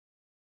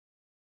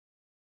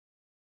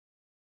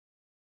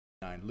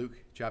39.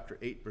 Luke chapter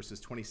 8, verses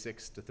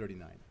 26 to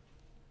 39.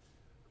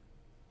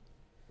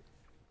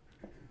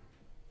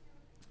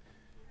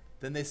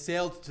 Then they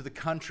sailed to the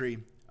country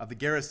of the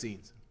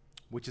Gerasenes,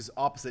 which is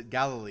opposite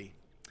Galilee.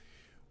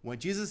 When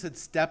Jesus had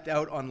stepped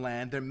out on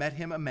land, there met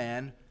him a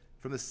man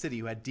from the city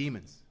who had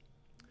demons.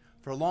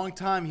 For a long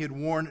time he had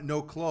worn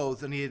no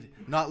clothes, and he had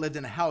not lived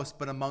in a house,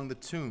 but among the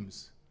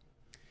tombs.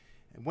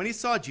 And when he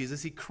saw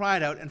Jesus, he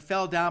cried out and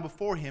fell down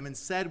before him and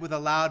said with a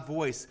loud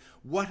voice,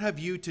 "What have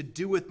you to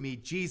do with me,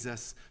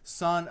 Jesus,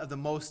 Son of the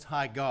Most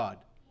High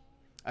God?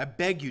 I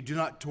beg you, do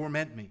not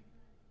torment me."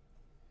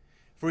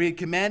 For he had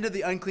commanded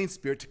the unclean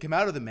spirit to come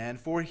out of the man,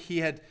 for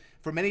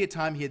many a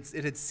time it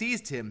had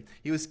seized him.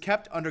 He was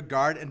kept under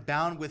guard and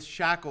bound with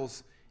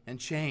shackles and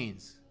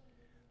chains.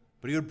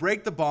 But he would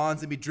break the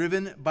bonds and be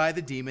driven by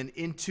the demon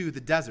into the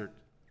desert.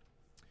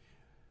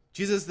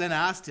 Jesus then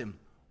asked him,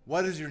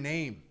 "What is your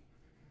name?"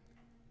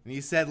 And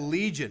he said,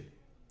 "Legion,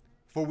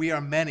 for we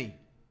are many."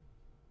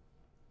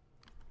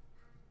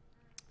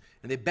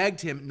 And they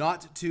begged him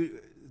not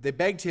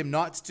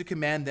to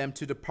command them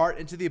to depart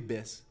into the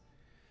abyss.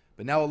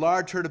 But now a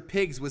large herd of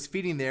pigs was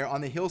feeding there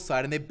on the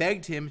hillside, and they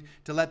begged him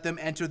to let them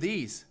enter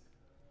these.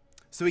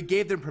 So he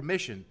gave them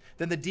permission.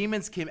 Then the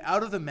demons came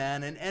out of the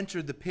man and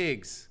entered the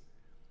pigs.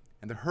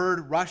 And the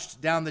herd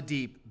rushed down the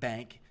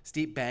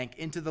steep bank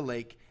into the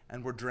lake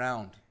and were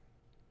drowned.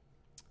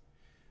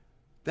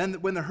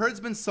 Then when the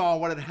herdsmen saw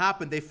what had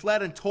happened, they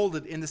fled and told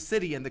it in the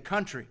city and the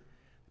country.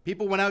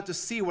 People went out to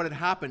see what had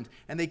happened,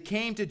 and they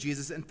came to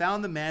Jesus and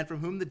found the man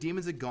from whom the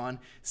demons had gone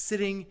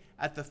sitting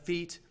at the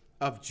feet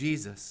of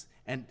Jesus,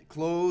 and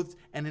clothed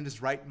and in his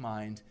right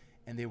mind,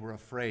 and they were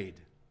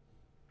afraid.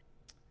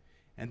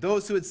 And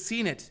those who had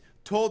seen it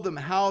told them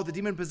how the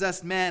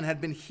demon-possessed man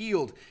had been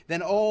healed.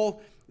 Then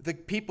all the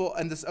people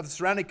of the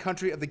surrounding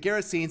country of the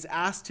Gerasenes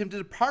asked him to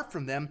depart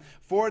from them,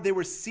 for they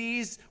were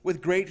seized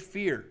with great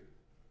fear.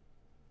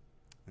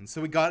 And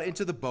so he got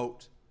into the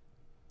boat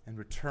and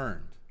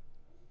returned.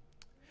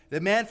 The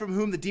man from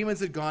whom the demons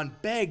had gone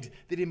begged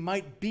that he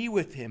might be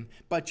with him,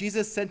 but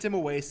Jesus sent him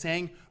away,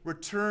 saying,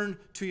 "Return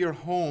to your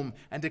home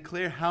and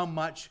declare how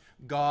much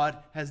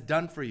God has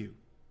done for you."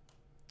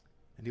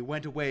 And he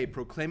went away,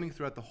 proclaiming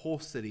throughout the whole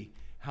city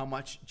how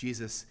much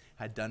Jesus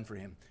had done for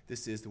him.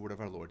 This is the word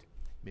of our Lord.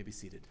 You may be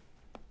seated.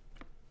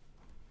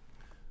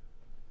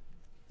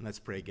 And let's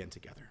pray again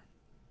together.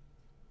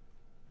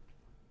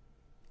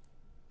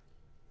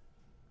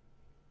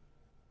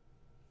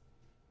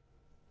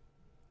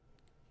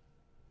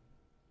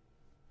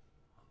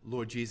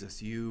 Lord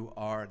Jesus, you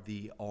are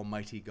the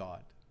Almighty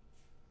God.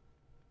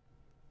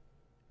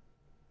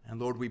 And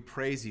Lord, we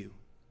praise you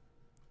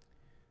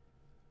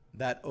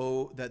that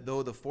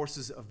though the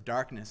forces of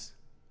darkness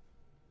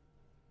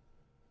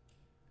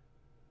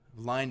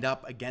lined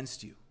up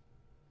against you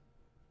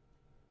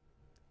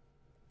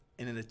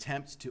in an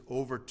attempt to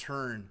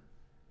overturn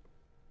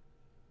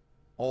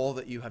all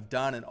that you have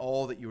done and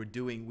all that you are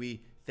doing,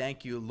 we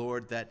thank you,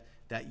 Lord, that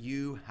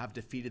you have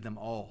defeated them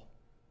all.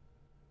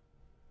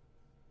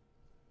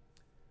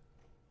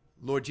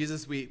 Lord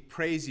Jesus, we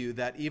praise you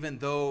that even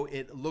though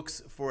it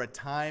looks for a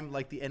time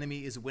like the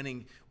enemy is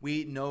winning,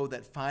 we know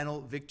that final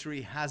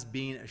victory has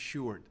been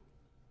assured.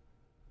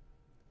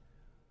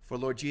 For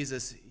Lord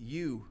Jesus,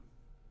 you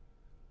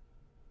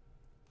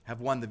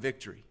have won the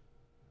victory.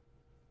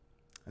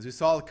 As we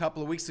saw a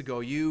couple of weeks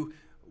ago, you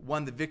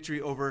won the victory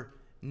over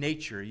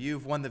nature.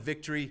 You've won the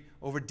victory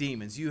over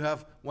demons. You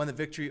have won the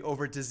victory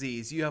over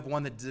disease. You have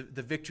won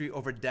the victory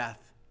over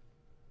death.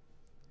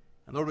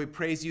 And Lord, we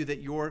praise you that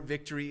your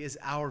victory is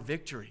our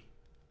victory.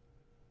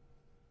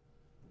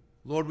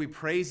 Lord, we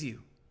praise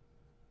you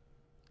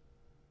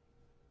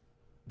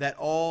that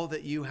all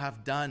that you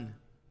have done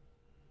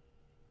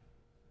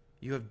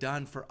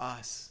for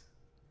us,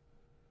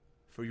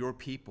 for your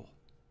people.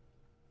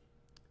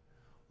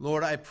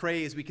 Lord, I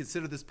pray as we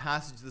consider this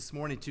passage this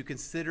morning to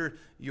consider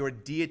your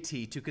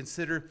deity, to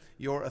consider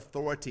your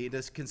authority,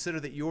 to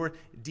consider that your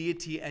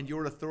deity and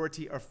your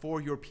authority are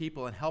for your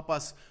people. And help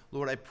us,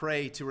 Lord, I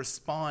pray, to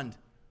respond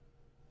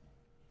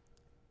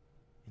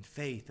in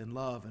faith and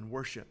love and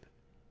worship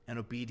and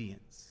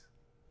obedience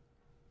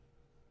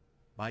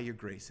by your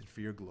grace and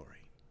for your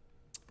glory.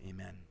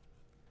 Amen.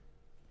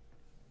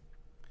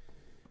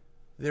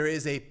 There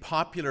is a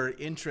popular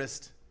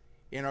interest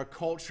in our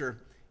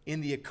culture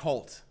in the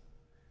occult.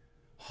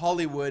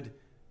 Hollywood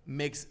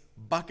makes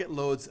bucket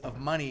loads of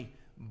money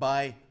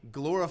by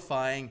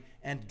glorifying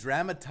and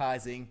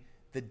dramatizing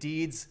the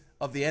deeds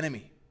of the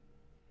enemy.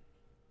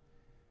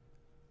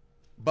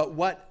 But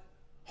what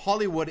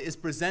Hollywood is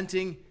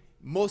presenting,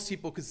 most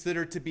people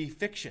consider to be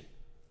fiction.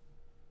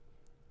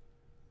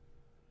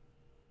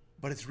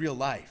 But it's real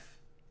life.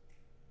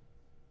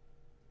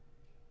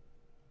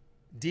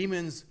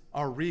 Demons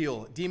are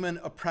real. Demon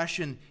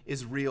oppression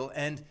is real.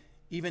 And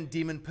even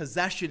demon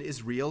possession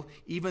is real,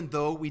 even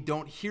though we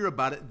don't hear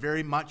about it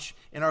very much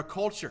in our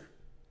culture.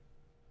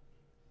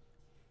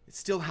 It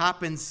still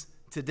happens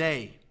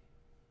today.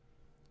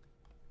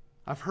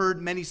 I've heard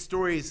many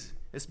stories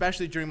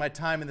especially during my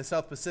time in the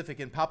South Pacific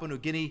in Papua New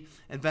Guinea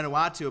and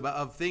Vanuatu,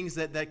 of things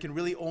that can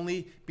really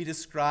only be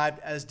described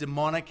as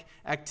demonic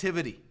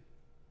activity.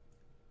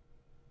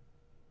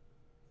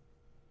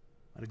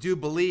 I do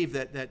believe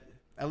that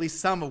at least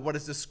some of what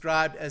is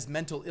described as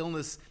mental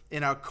illness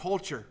in our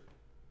culture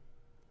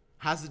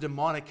has a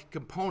demonic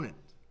component.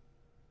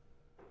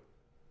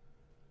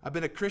 I've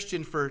been a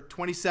Christian for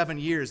 27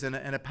 years and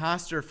a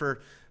pastor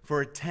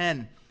for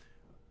 10.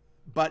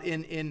 But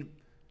in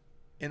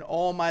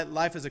all my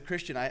life as a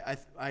Christian,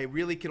 I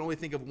really can only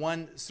think of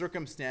one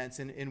circumstance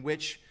in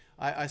which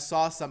I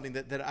saw something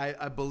that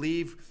I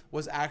believe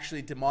was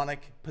actually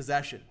demonic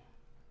possession.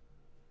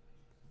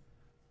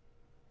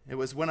 It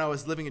was when I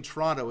was living in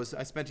Toronto.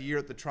 I spent a year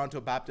at the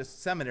Toronto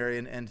Baptist Seminary,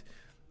 and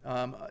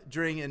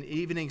during an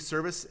evening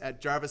service at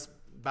Jarvis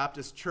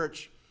Baptist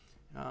Church,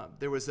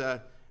 there was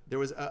a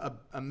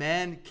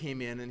man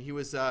came in, and he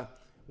was a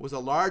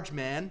large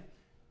man.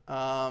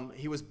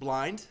 He was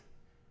blind,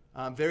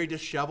 very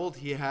disheveled.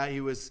 He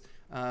was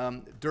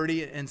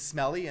dirty and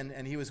smelly,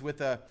 and he was with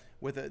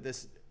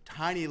this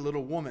tiny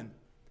little woman,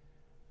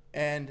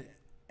 and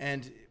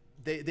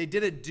they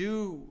didn't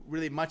do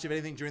really much of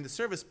anything during the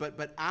service,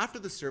 but after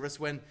the service,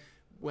 when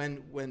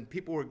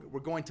people were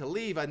going to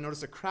leave, I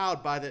noticed a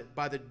crowd by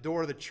the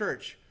door of the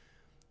church,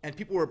 and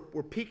people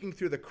were peeking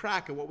through the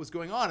crack at what was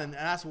going on, and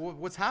asked, well,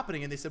 what's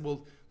happening? And they said,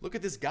 well, look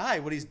at this guy,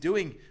 what he's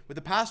doing with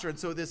the pastor. And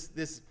so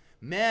this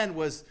man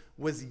was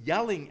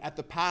yelling at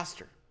the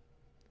pastor,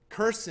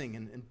 cursing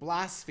and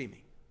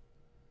blaspheming,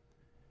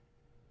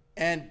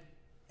 and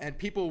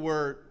people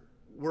were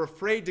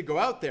afraid to go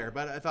out there.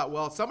 But I thought,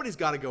 well, somebody's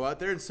got to go out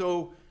there. And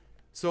so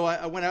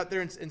I went out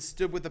there and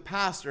stood with the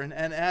pastor. And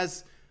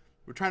as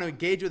we're trying to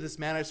engage with this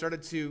man, I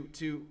started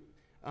to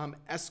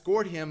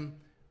escort him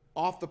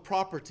off the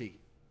property.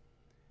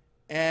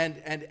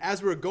 And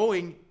as we were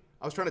going,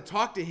 I was trying to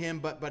talk to him,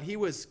 but he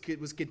was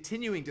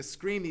continuing to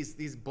scream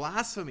these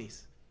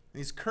blasphemies,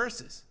 these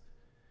curses.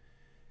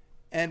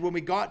 And when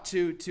we got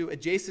to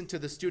adjacent to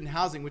the student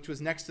housing, which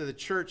was next to the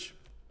church,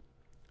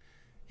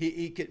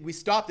 we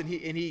stopped, and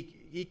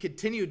he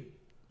continued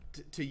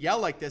to yell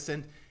like this,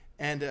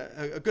 and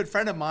a good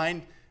friend of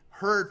mine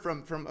heard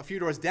from a few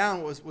doors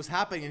down what was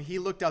happening, and he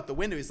looked out the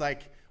window. He's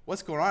like,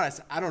 what's going on? I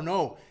said, I don't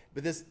know.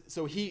 But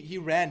so he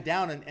ran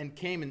down and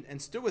came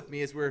and stood with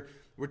me as we're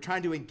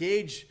trying to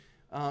engage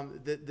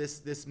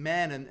this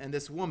man and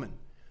this woman.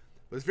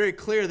 It was very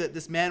clear that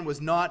this man was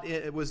not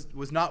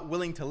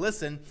willing to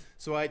listen,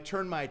 so I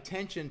turned my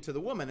attention to the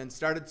woman and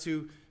started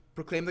to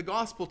proclaim the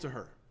gospel to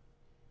her.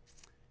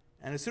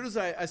 And as soon as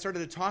I started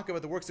to talk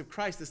about the works of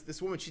Christ,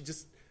 this woman, she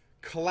just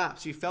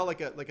collapsed. She fell like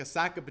a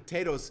sack of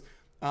potatoes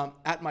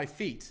at my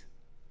feet.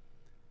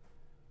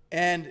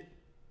 And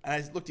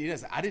I looked at you and I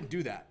said, I didn't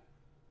do that.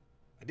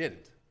 I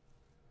didn't.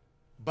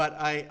 But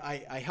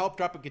I helped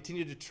her up and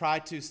continued to try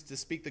to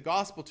speak the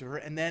gospel to her.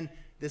 And then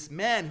this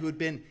man who had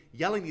been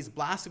yelling these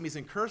blasphemies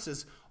and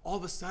curses, all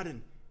of a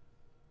sudden,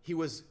 he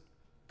was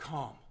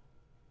calm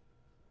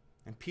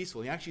and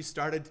peaceful. He actually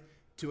started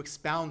to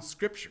expound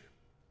Scripture.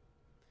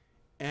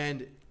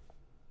 And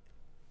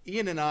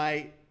Ian and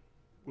I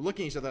were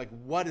looking at each other like,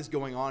 what is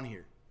going on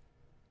here?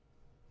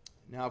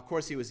 Now, of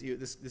course,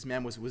 this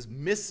man was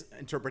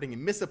misinterpreting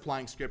and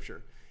misapplying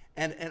Scripture.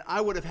 And I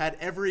would have had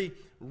every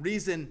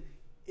reason,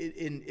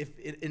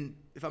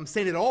 if I'm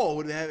saying it all,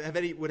 would have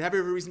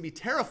every reason to be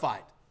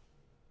terrified.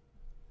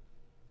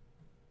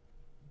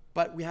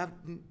 But we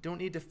don't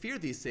need to fear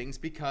these things,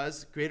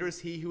 because greater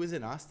is He who is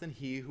in us than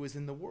he who is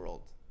in the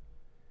world.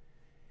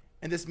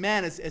 And this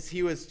man, as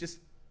he was just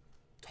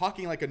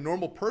talking like a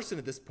normal person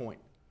at this point,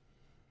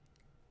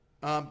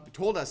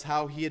 told us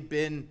how his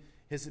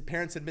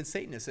parents had been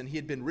Satanists, and he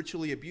had been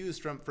ritually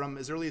abused from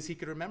as early as he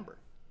could remember.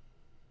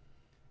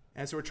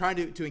 And so we're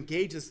trying to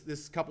engage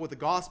this couple with the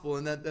gospel,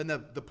 and then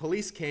the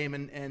police came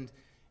and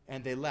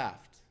they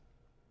left.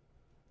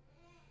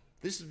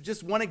 This is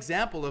just one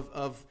example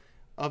of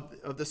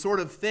the sort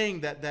of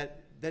thing that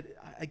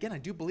again, I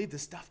do believe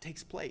this stuff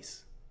takes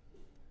place,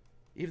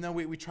 even though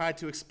we try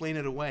to explain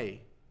it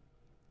away.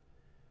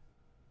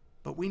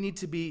 But we need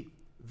to be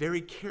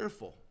very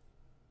careful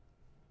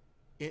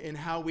in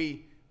how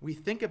we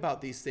think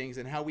about these things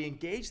and how we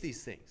engage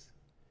these things.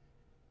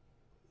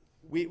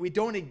 We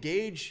don't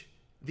engage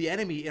the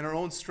enemy in our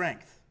own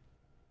strength.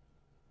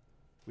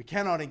 We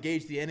cannot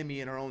engage the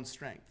enemy in our own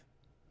strength.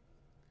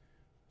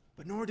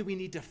 But nor do we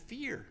need to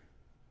fear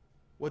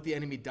what the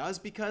enemy does,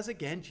 because,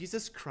 again,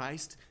 Jesus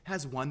Christ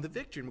has won the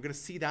victory. And we're going to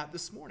see that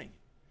this morning.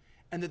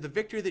 And that the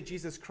victory that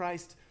Jesus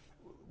Christ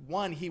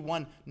won, He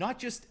won not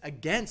just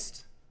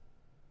against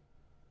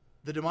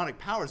the demonic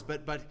powers,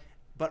 but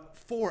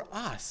for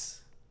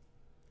us.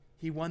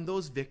 He won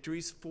those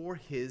victories for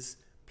His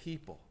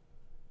people.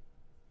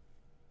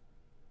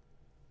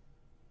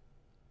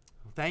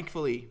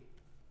 Thankfully,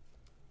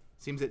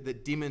 it seems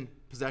that demon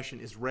possession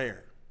is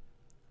rare.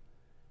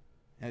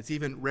 And it's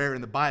even rare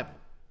in the Bible.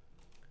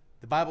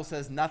 The Bible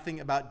says nothing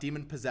about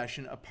demon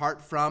possession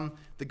apart from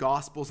the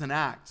Gospels and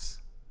Acts.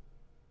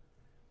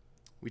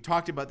 We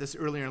talked about this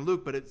earlier in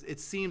Luke, but it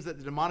seems that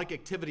the demonic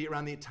activity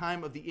around the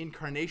time of the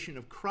incarnation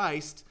of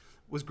Christ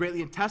was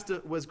greatly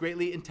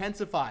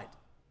intensified.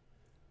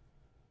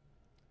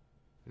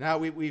 Now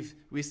we've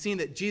seen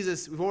that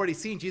Jesus, we've already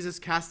seen Jesus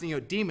casting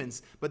out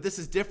demons, but this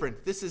is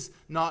different. This is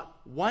not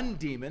one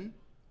demon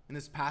in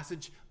this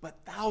passage, but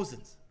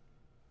thousands.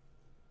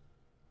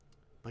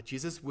 But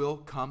Jesus will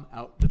come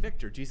out the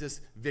victor.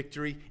 Jesus'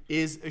 victory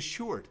is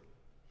assured.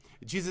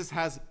 Jesus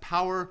has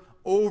power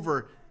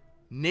over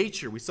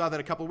nature. We saw that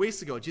a couple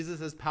weeks ago. Jesus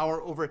has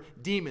power over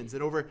demons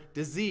and over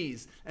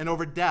disease and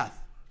over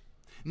death.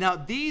 Now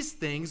these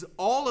things,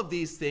 all of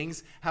these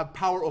things, have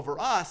power over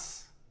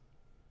us,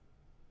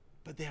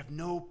 but they have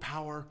no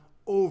power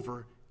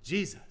over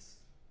Jesus.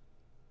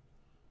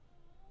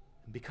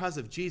 And because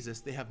of Jesus,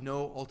 they have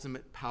no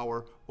ultimate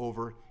power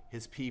over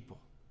his people.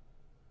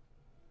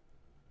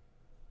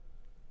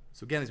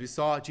 So again, as we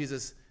saw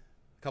Jesus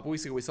a couple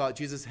weeks ago, we saw that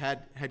Jesus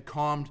had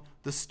calmed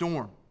the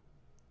storm.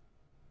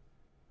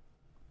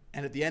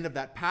 And at the end of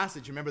that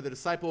passage, remember the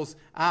disciples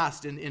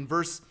asked in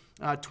verse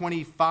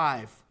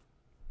 25,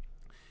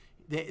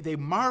 they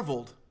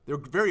marveled. They were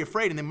very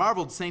afraid, and they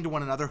marveled, saying to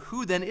one another,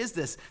 "Who then is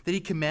this, that he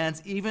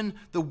commands even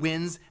the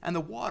winds and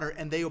the water,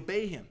 and they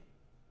obey him?"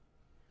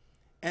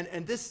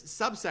 And this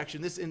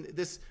subsection,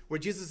 this where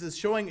Jesus is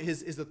showing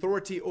his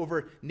authority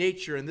over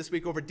nature, and this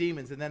week over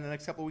demons, and then the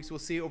next couple of weeks we'll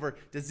see over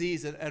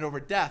disease and over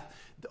death.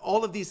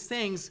 All of these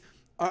things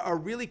are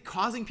really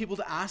causing people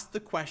to ask the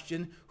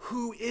question,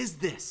 who is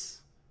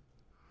this?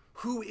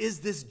 Who is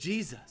this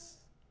Jesus?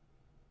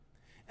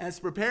 And it's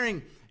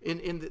preparing,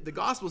 in the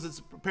Gospels, it's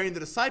preparing the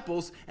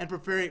disciples and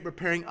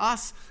preparing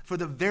us for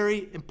the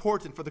very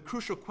important, for the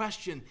crucial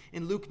question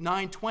in Luke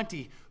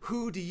 9:20,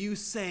 who do you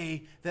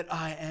say that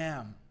I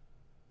am?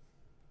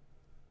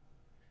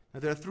 Now,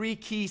 there are three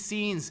key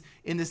scenes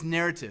in this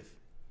narrative.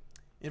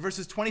 In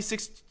verses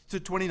 26 to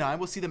 29,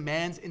 we'll see the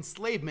man's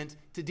enslavement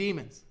to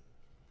demons.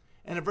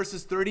 And in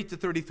verses 30 to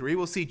 33,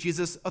 we'll see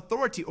Jesus'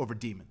 authority over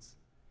demons.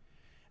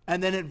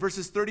 And then in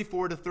verses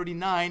 34 to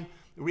 39,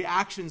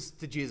 reactions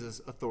to Jesus'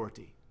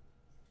 authority.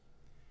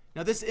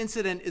 Now, this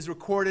incident is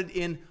recorded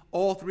in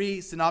all three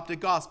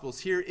synoptic gospels,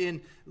 here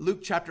in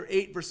Luke chapter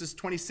 8, verses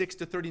 26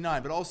 to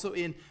 39, but also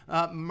in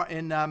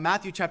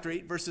Matthew chapter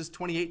 8, verses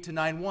 28 to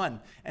 9:1,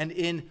 and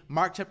in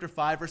Mark chapter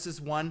 5, verses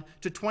 1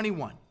 to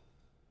 21.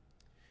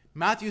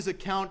 Matthew's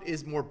account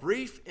is more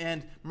brief,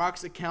 and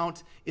Mark's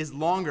account is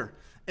longer.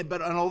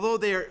 But although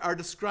they are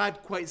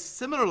described quite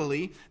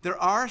similarly, there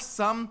are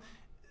some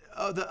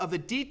of the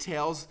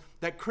details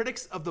that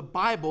critics of the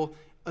Bible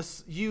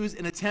use in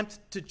an attempt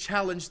to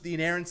challenge the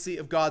inerrancy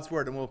of God's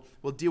word, and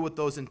we'll deal with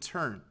those in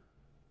turn.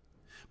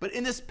 But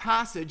in this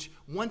passage,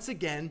 once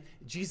again,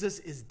 Jesus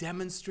is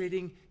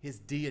demonstrating his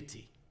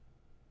deity.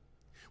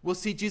 We'll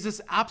see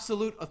Jesus'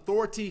 absolute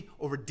authority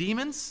over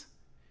demons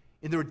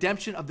in the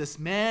redemption of this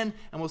man,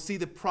 and we'll see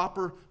the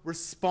proper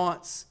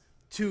response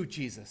to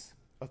Jesus'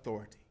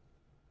 authority.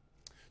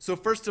 So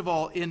first of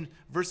all, in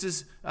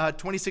verses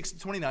 26 to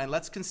 29,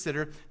 let's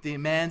consider the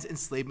man's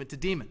enslavement to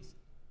demons.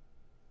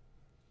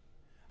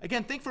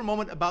 Again, think for a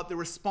moment about the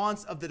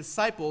response of the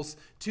disciples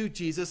to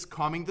Jesus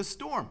calming the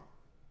storm.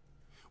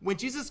 When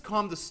Jesus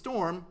calmed the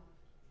storm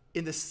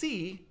in the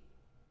sea,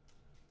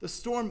 the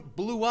storm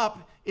blew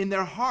up in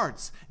their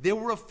hearts. They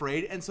were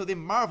afraid, and so they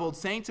marveled,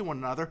 saying to one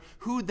another,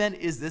 "Who then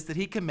is this that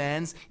he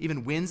commands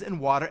even winds and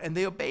water, and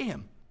they obey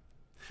him?"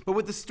 But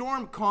with the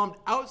storm calmed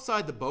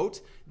outside the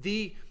boat,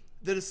 the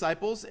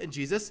disciples and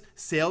Jesus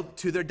sailed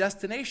to their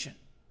destination,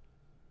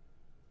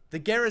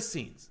 the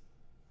Gerasenes.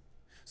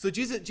 So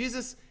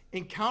Jesus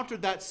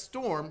encountered that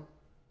storm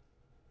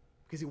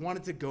because he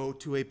wanted to go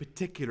to a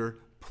particular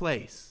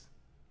place.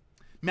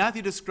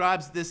 Matthew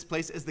describes this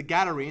place as the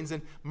Gadarenes,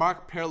 and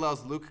Mark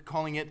parallels Luke,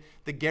 calling it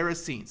the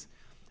Gerasenes.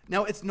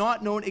 Now, it's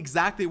not known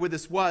exactly where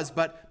this was,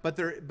 but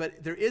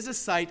there is a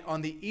site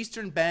on the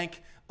eastern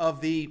bank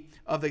of the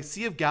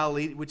Sea of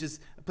Galilee, which is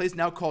a place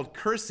now called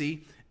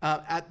Kursi,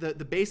 at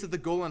the base of the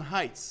Golan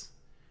Heights,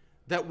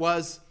 that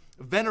was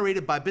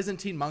venerated by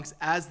Byzantine monks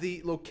as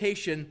the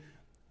location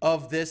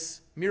of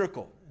this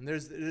miracle. And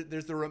there's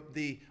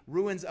the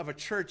ruins of a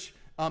church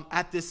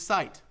at this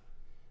site.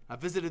 I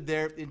visited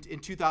there in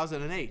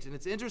 2008, and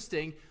it's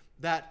interesting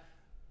that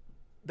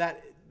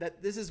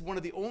this is one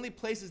of the only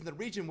places in the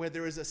region where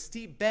there is a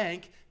steep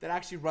bank that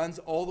actually runs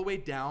all the way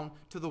down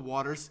to the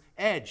water's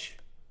edge.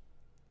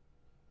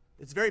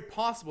 It's very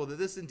possible that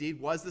this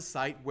indeed was the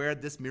site where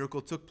this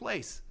miracle took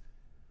place.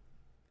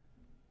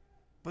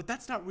 But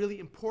that's not really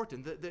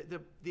important.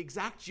 The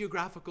exact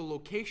geographical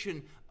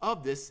location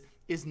of this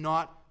is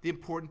not the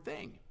important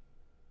thing.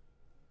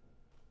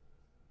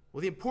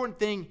 Well, the important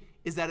thing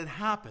is that it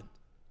happened.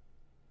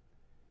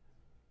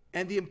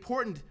 And the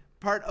important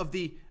part of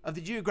the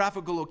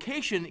geographical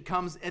location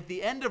comes at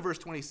the end of verse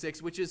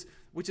 26, which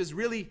is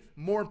really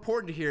more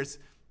important here.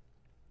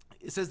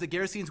 It says the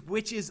Gerasenes,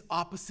 which is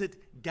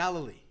opposite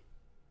Galilee.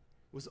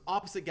 It was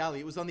opposite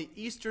Galilee. It was on the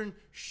eastern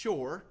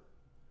shore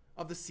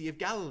of the Sea of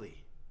Galilee.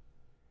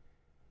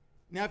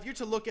 Now, if you're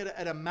to look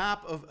at a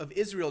map of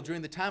Israel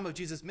during the time of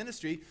Jesus'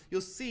 ministry,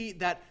 you'll see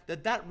that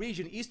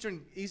region,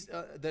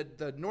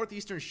 the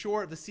northeastern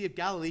shore of the Sea of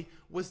Galilee,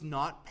 was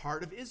not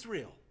part of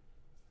Israel.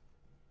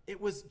 It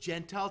was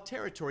Gentile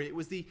territory. It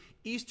was the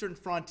eastern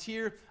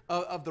frontier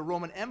of the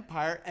Roman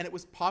Empire, and it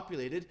was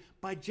populated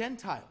by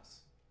Gentiles.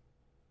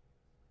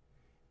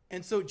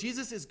 And so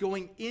Jesus is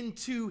going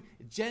into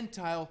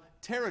Gentile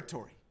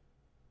territory.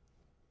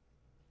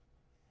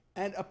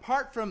 And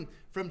apart from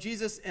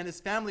Jesus and his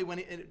family,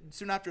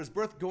 soon after his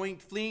birth,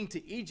 fleeing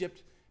to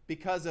Egypt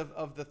because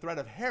of the threat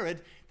of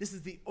Herod, this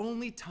is the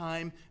only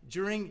time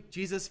during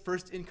Jesus'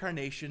 first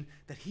incarnation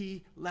that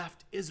he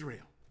left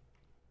Israel.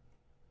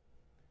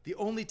 The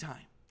only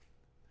time.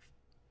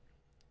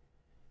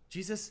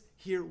 Jesus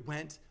here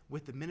went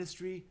with the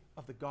ministry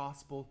of the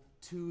gospel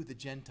to the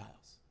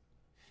Gentiles.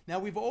 Now,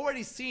 we've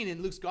already seen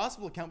in Luke's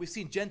gospel account, we've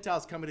seen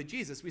Gentiles coming to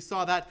Jesus. We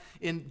saw that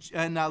in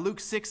Luke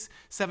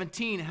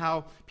 6:17,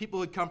 how people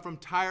had come from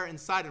Tyre and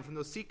Sidon, from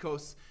those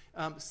seacoasts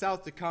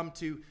south, to come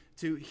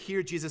to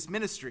hear Jesus'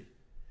 ministry.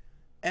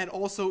 And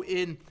also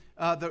in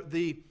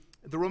the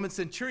Roman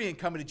centurion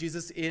coming to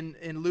Jesus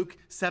in Luke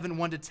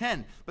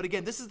 7:1-10. But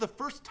again, this is the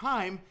first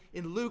time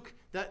in Luke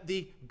that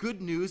the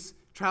good news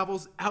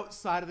travels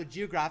outside of the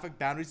geographic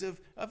boundaries of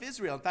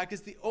Israel. In fact,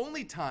 it's the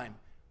only time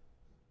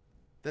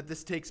that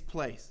this takes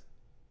place.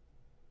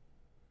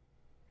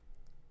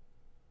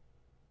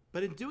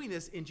 But in doing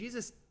this, in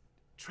Jesus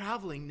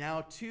traveling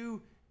now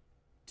to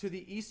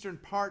the eastern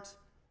part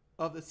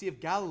of the Sea of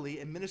Galilee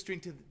and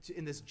ministering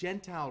in this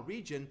Gentile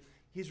region,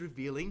 he's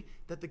revealing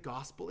that the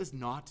gospel is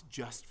not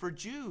just for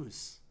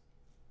Jews.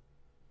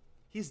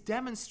 He's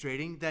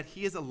demonstrating that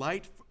he is a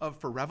light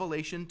for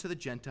revelation to the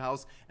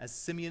Gentiles, as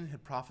Simeon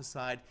had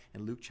prophesied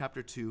in Luke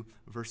chapter 2,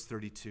 verse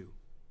 32.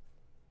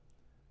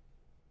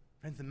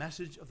 Friends, the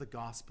message of the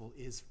gospel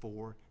is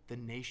for the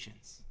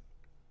nations.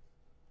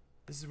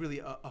 This is really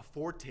a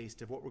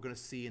foretaste of what we're going to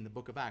see in the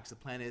book of Acts. The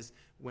plan is,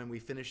 when we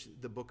finish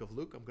the book of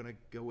Luke, I'm going to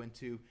go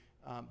into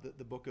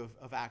the book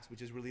of Acts,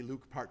 which is really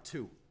Luke part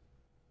 2.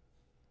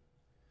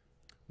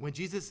 When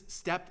Jesus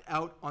stepped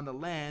out on the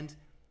land,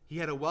 he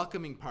had a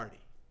welcoming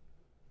party.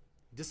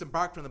 He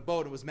disembarked from the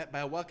boat and was met by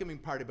a welcoming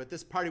party, but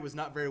this party was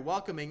not very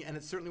welcoming, and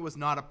it certainly was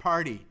not a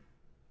party.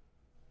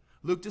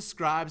 Luke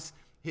describes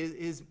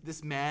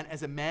this man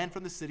as a man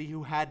from the city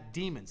who had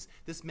demons.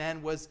 This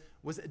man was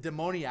a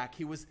demoniac.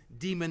 He was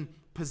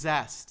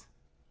demon-possessed.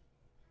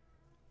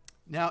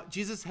 Now,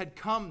 Jesus had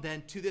come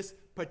then to this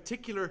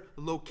particular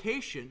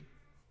location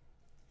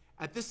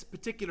at this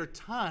particular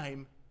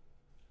time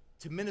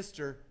to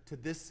minister to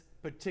this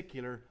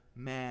particular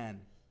man.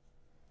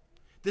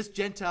 This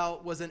Gentile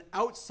was an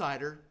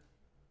outsider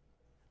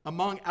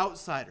among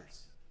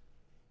outsiders.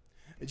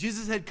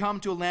 Jesus had come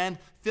to a land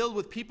filled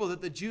with people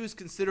that the Jews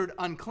considered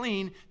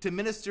unclean to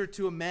minister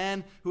to a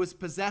man who was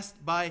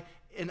possessed by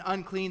an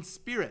unclean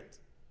spirit.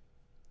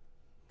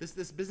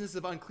 This business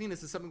of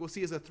uncleanness is something we'll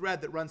see as a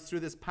thread that runs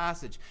through this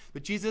passage.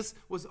 But Jesus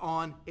was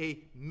on a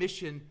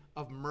mission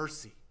of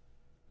mercy.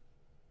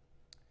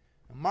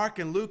 Mark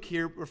and Luke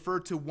here refer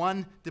to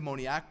one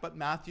demoniac, but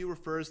Matthew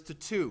refers to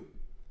two.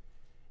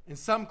 And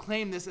some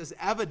claim this as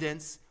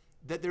evidence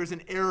that there's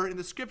an error in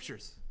the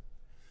scriptures.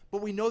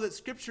 But we know that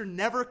Scripture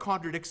never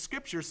contradicts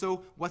Scripture,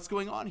 so what's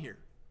going on here?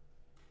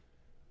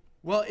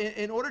 Well,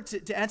 in order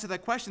to answer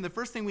that question, the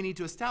first thing we need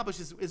to establish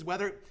is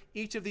whether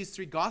each of these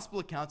three gospel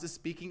accounts is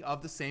speaking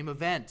of the same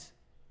event.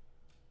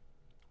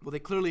 Well, they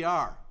clearly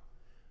are.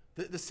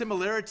 The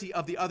similarity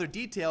of the other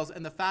details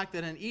and the fact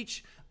that in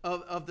each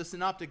of the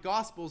synoptic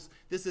gospels,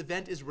 this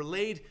event is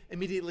relayed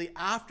immediately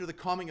after the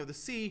calming of the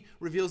sea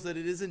reveals that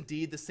it is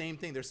indeed the same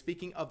thing. They're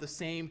speaking of the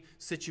same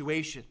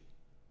situation.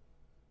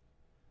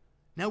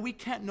 Now, we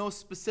can't know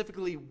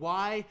specifically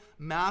why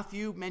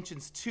Matthew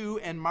mentions 2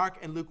 and Mark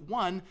and Luke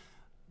 1,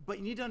 but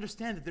you need to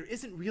understand that there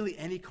isn't really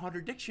any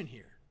contradiction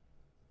here.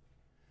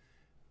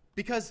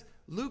 Because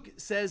Luke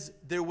says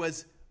there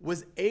was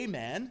a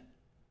man,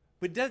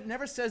 but it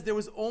never says there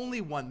was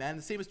only one man.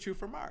 The same is true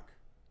for Mark.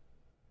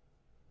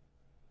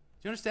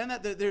 Do you understand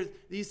that?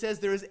 He says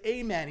there is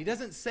a man. He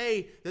doesn't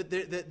say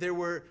that there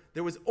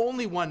was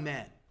only one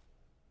man.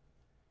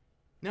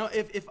 Now,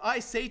 if I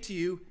say to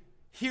you,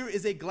 here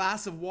is a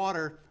glass of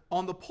water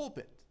on the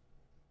pulpit,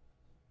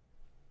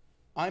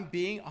 I'm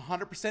being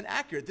 100%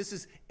 accurate. This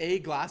is a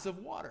glass of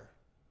water.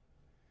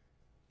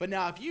 But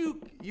now if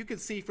you can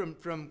see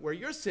from where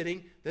you're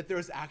sitting that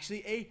there's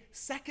actually a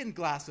second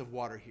glass of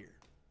water here.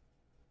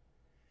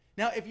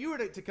 Now, if you were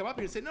to come up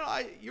here and say, no,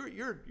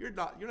 you're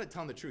not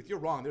telling the truth. You're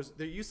wrong.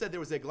 You said there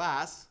was a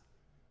glass,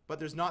 but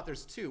there's not.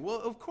 There's two. Well,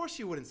 of course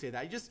you wouldn't say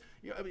that.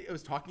 I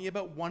was talking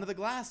about one of the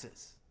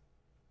glasses.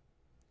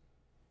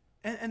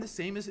 And the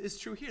same is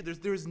true here.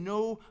 There's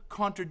no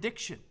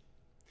contradiction.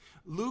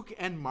 Luke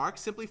and Mark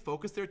simply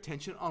focus their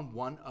attention on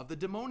one of the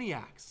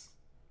demoniacs.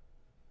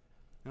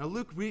 Now,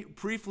 Luke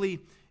briefly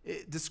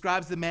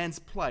describes the man's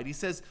plight. He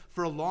says,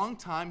 for a long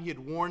time he had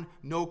worn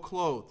no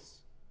clothes,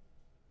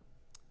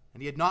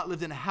 and he had not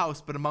lived in a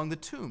house but among the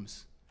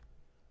tombs.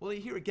 Well,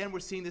 here again we're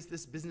seeing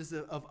this business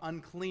of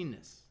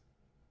uncleanness.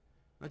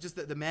 Not just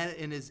the man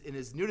in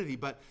his nudity,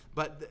 but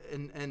that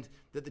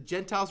the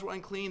Gentiles were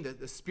unclean, that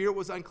the spirit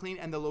was unclean,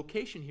 and the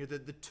location here,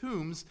 that the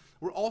tombs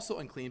were also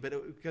unclean. But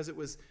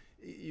because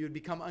you would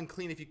become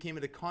unclean if you came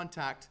into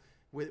contact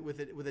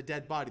with a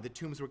dead body.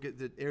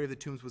 The area of the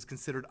tombs was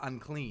considered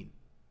unclean.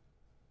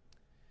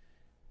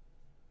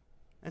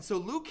 And so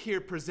Luke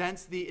here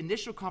presents the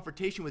initial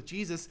confrontation with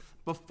Jesus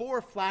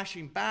before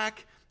flashing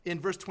back in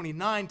verse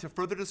 29 to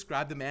further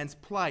describe the man's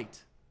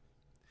plight.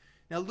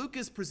 Now, Luke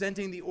is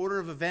presenting the order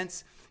of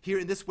events here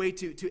in this way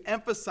to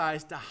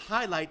emphasize, to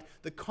highlight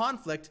the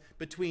conflict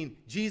between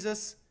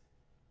Jesus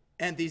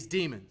and these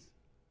demons.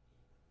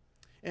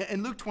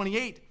 In Luke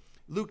 8:28,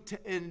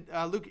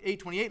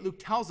 Luke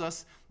tells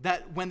us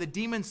that when the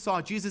demon saw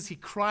Jesus, he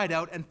cried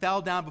out and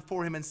fell down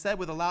before him and said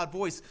with a loud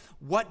voice,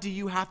 "What do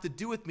you have to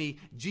do with me,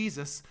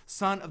 Jesus,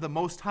 Son of the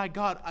Most High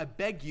God? I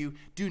beg you,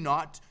 do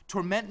not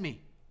torment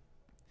me."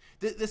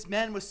 This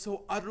man was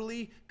so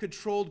utterly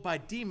controlled by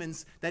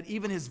demons that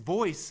even his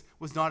voice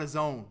was not his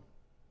own.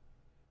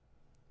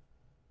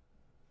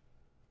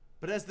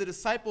 But as the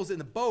disciples in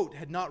the boat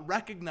had not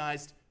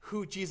recognized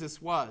who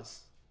Jesus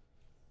was,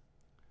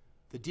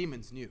 the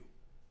demons knew.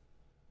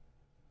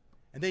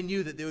 And they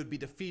knew that they would be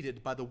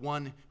defeated by the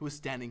one who was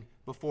standing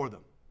before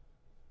them.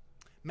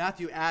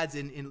 Matthew adds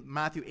in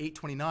Matthew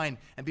 8:29,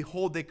 "And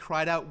behold, they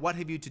cried out, 'What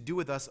have you to do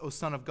with us, O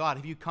Son of God?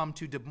 Have you come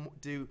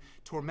to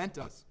torment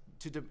us?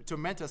 To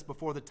torment us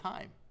before the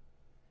time?'"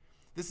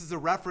 This is a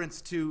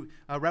reference to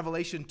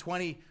Revelation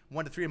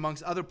 20:1-3,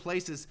 amongst other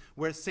places,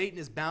 where Satan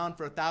is bound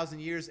for 1,000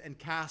 years and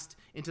cast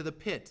into the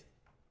pit.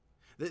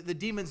 The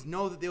demons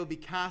know that they will be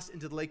cast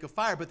into the lake of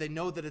fire, but they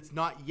know that it's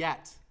not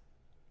yet.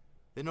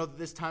 They know that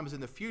this time is in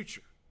the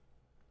future.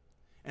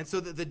 And so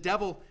the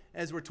devil,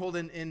 as we're told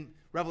in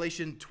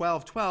Revelation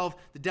 12:12,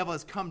 the devil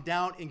has come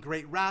down in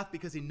great wrath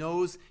because he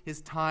knows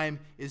his time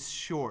is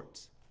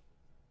short.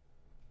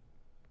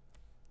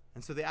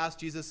 And so they ask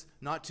Jesus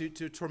not to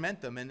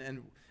torment them.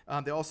 And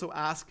they also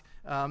ask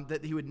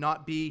that he would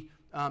not be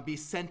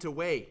sent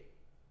away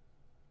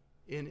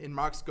in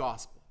Mark's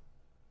gospel.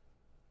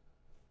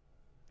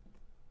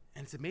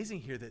 And it's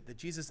amazing here that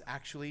Jesus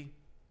actually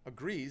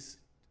agrees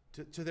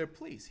to their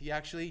pleas. He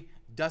actually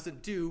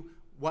doesn't do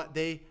what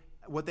they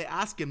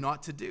ask him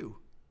not to do.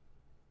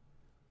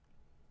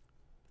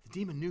 The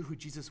demon knew who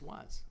Jesus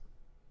was.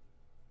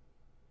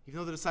 Even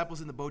though the disciples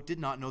in the boat did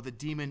not know, the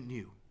demon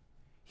knew.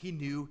 He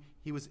knew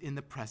he was in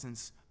the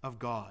presence of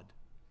God.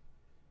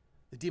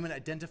 The demon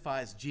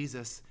identifies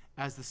Jesus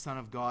as the Son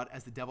of God,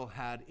 as the devil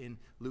had in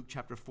Luke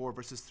chapter 4,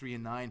 verses 3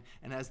 and 9,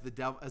 and as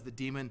the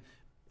demon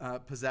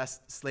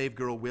possessed slave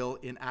girl will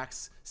in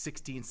Acts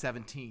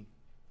 16:17.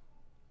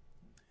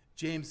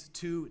 James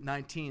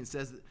 2:19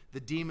 says that the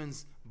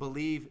demons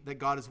believe that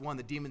God is one.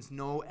 The demons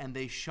know and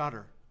they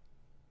shudder.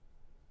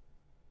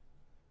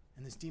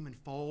 And this demon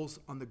falls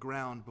on the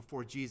ground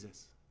before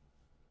Jesus.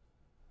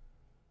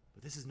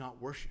 But this is not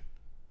worship.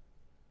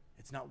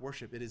 It's not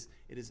worship. It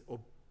is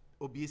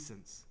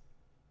obeisance.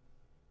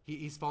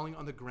 He's falling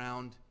on the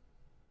ground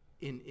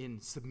in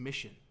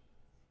submission.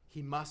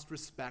 He must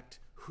respect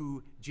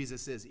who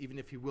Jesus is. Even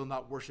if he will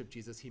not worship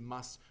Jesus, he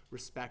must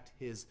respect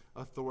his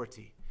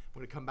authority.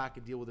 We're going to come back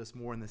and deal with this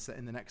more in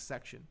the next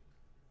section.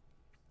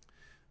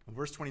 And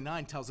verse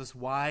 29 tells us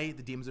why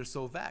the demons are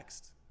so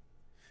vexed.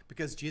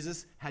 Because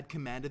Jesus had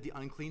commanded the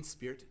unclean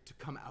spirit to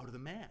come out of the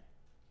man.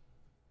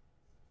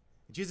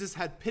 Jesus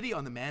had pity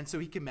on the man, so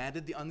he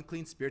commanded the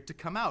unclean spirit to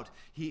come out.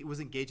 He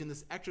was engaged in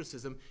this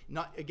exorcism,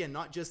 not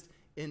just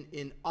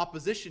in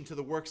opposition to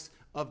the works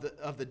of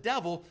the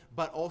devil,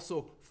 but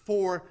also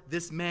for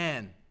this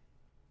man.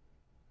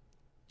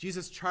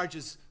 Jesus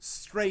charges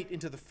straight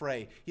into the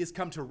fray. He has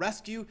come to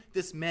rescue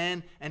this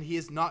man, and he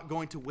is not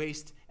going to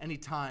waste any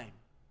time.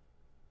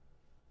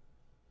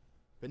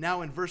 But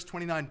now in verse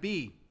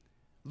 29b,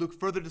 Luke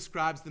further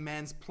describes the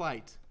man's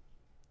plight.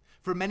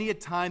 For many a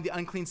time the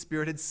unclean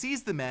spirit had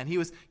seized the man. He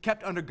was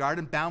kept under guard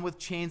and bound with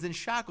chains and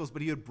shackles,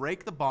 but he would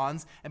break the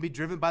bonds and be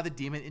driven by the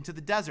demon into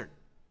the desert.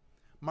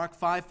 Mark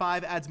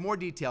 5:5 adds more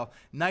detail.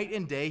 Night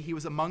and day he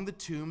was among the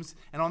tombs,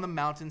 and on the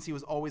mountains he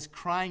was always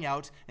crying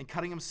out and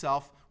cutting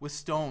himself with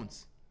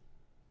stones.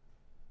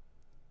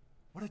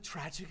 What a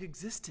tragic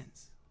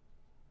existence.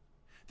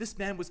 This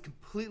man was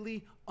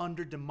completely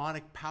under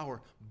demonic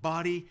power,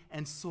 body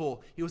and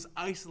soul. He was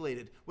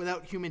isolated,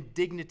 without human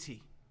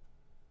dignity.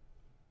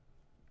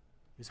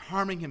 He was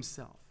harming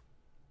himself.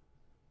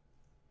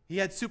 He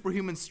had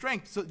superhuman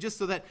strength, so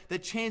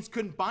that chains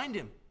couldn't bind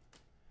him.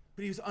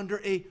 But he was under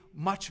a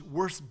much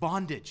worse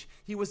bondage.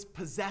 He was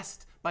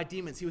possessed by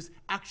demons. He was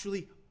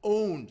actually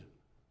owned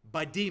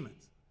by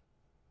demons.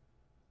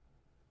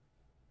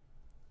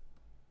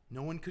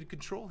 No one could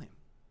control him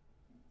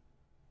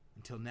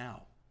until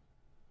now.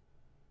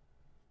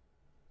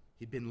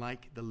 He'd been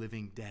like the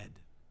living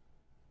dead.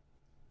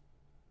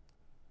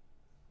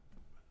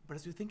 But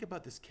as we think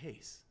about this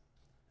case,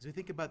 as we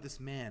think about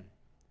this man,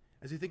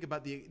 as we think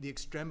about the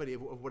extremity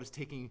of what is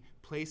taking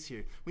place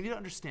here, we need to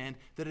understand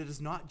that it is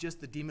not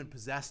just the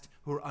demon-possessed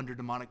who are under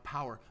demonic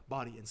power,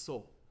 body and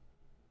soul.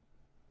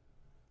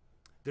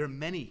 There are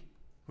many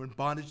who who are in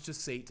bondage to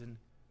Satan,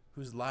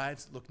 whose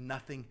lives look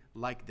nothing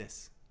like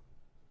this.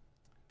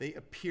 They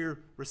appear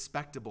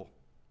respectable.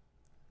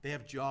 They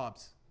have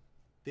jobs.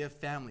 They have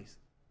families.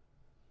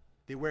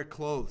 They wear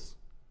clothes,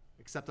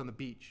 except on the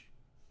beach.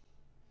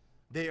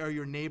 They are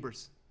your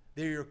neighbors.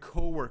 They are your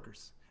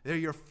co-workers. They are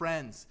your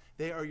friends.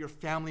 They are your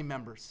family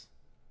members.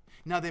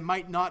 Now, they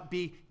might not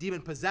be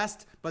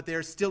demon-possessed, but they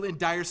are still in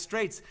dire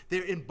straits.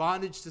 They're in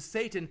bondage to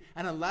Satan,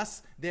 and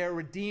unless they are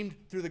redeemed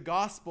through the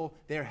gospel,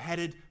 they're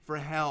headed for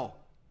hell.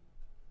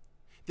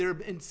 They're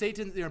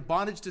in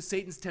bondage to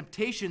Satan's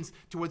temptations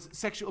towards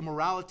sexual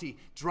immorality,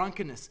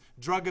 drunkenness,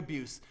 drug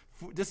abuse,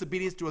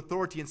 disobedience to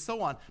authority, and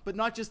so on. But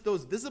not just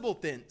those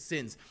visible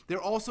sins.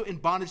 They're also in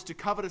bondage to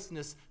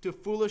covetousness, to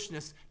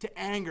foolishness, to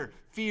anger,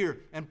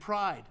 fear, and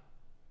pride.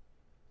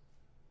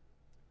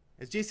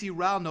 As J.C.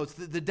 Ryle notes,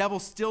 the devil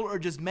still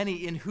urges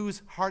many in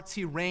whose hearts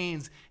he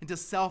reigns into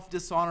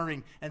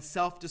self-dishonoring and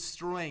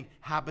self-destroying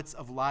habits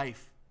of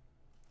life.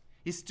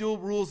 He still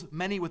rules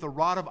many with a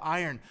rod of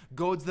iron,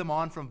 goads them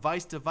on from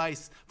vice to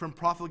vice, from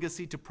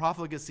profligacy to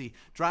profligacy,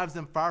 drives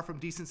them far from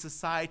decent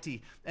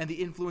society and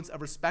the influence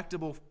of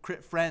respectable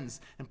friends,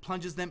 and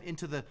plunges them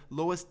into the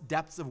lowest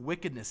depths of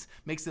wickedness,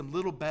 makes them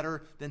little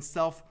better than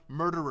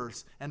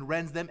self-murderers, and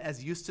rends them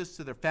as useless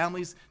to their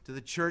families, to the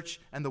church,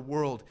 and the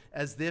world,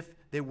 as if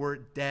they were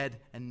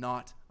dead and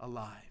not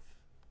alive.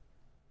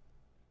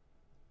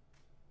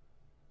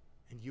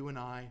 And you and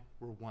I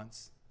were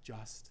once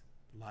just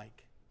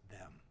like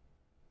them.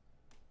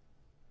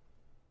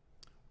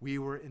 We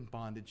were in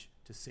bondage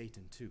to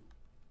Satan too.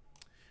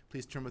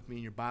 Please turn with me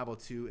in your Bible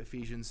to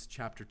Ephesians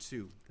chapter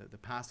 2, the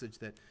passage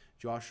that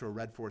Joshua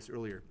read for us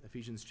earlier.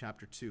 Ephesians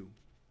chapter 2.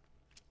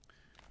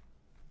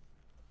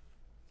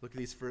 Look at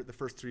these for the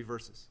first 3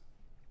 verses.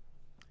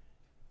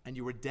 And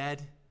you were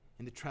dead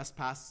in the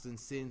trespasses and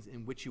sins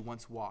in which you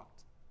once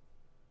walked,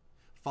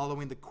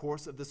 following the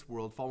course of this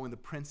world, following the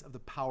prince of the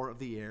power of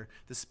the air,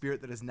 the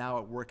spirit that is now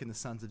at work in the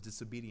sons of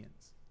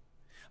disobedience,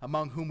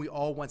 among whom we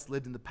all once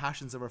lived in the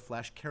passions of our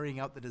flesh,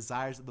 carrying out the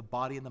desires of the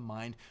body and the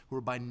mind, who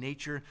were by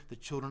nature the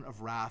children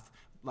of wrath,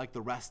 like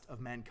the rest of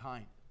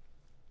mankind.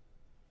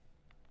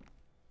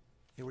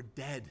 They were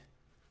dead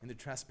in the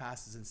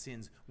trespasses and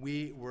sins.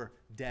 We were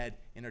dead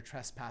in our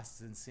trespasses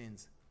and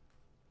sins.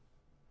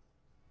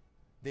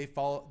 They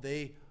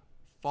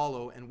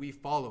follow, and we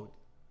followed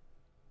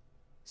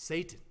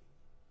Satan.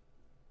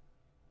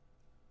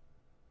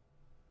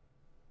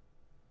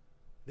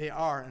 They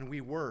are, and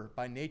we were,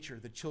 by nature,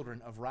 the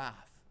children of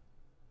wrath.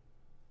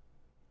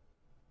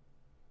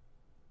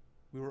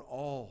 We were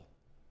all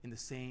in the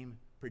same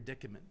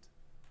predicament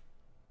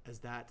as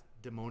that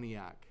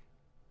demoniac.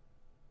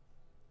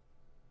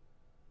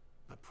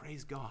 But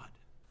praise God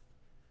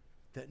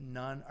that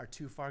none are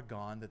too far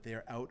gone, that they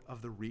are out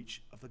of the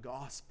reach of the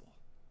gospel.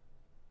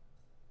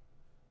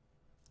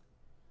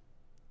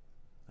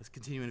 Let's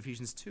continue in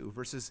Ephesians 2,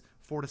 verses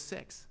 4 to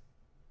 6.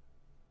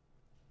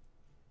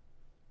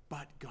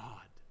 But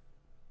God,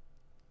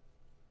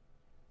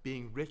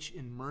 being rich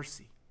in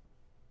mercy,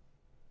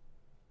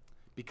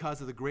 because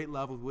of the great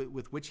love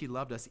with which he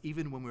loved us,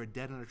 even when we were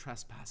dead in our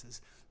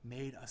trespasses,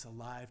 made us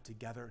alive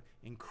together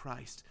in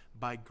Christ.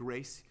 By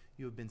grace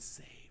you have been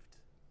saved,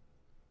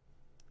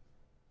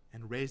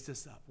 and raised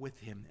us up with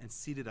him and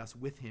seated us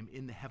with him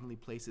in the heavenly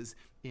places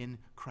in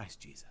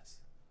Christ Jesus.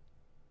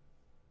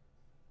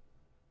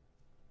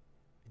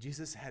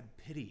 Jesus had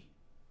pity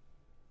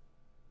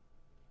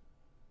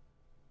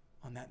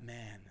on that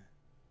man,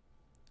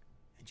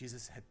 and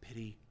Jesus had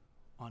pity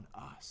on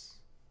us.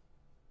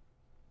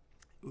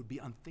 It would be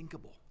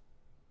unthinkable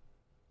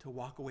to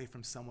walk away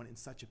from someone in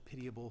such a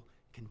pitiable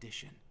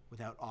condition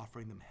without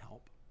offering them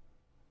help.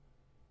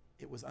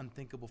 It was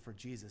unthinkable for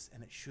Jesus,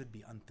 and it should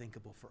be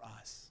unthinkable for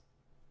us.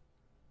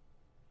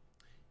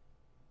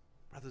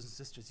 Brothers and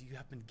sisters, you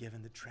have been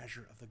given the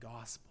treasure of the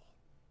gospel.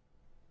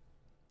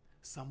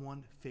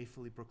 Someone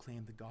faithfully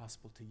proclaimed the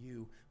gospel to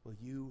you. Will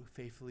you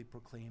faithfully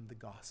proclaim the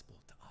gospel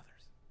to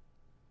others?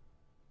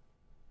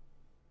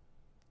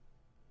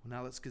 Well,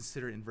 now let's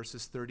consider in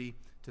verses 30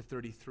 to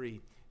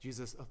 33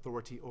 Jesus'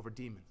 authority over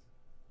demons.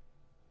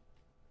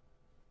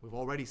 We've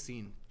already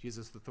seen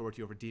Jesus'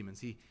 authority over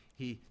demons.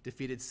 He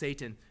defeated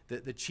Satan,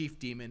 the chief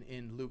demon,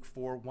 in Luke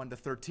 4, 1 to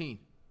 13.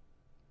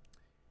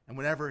 And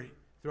whenever,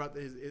 throughout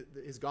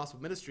his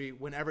gospel ministry,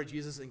 whenever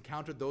Jesus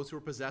encountered those who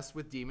were possessed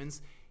with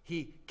demons,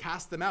 he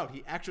cast them out.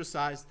 He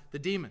exorcised the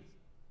demons.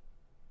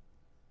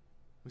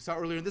 We saw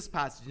earlier in this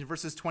passage, in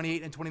verses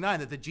 28 and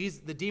 29, that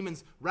the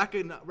demons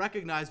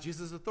recognized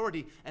Jesus'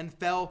 authority and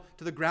fell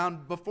to the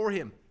ground before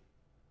him.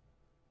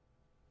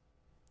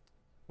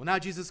 Well, now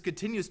Jesus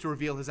continues to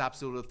reveal his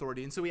absolute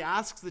authority, and so he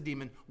asks the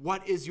demon,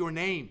 "What is your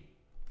name?"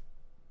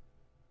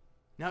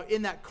 Now,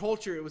 in that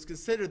culture, it was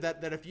considered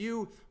that if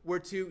you were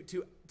to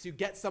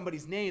get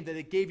somebody's name, that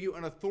it gave you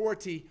an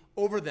authority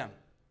over them.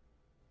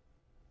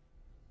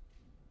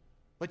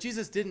 But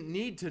Jesus didn't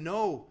need to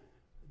know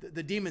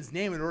the demon's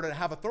name in order to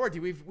have authority.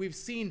 We've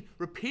seen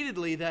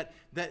repeatedly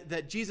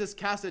that Jesus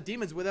cast out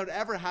demons without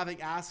ever having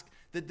asked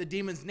the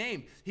demon's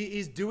name.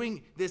 He's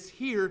doing this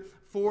here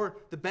for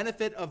the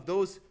benefit of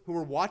those who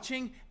are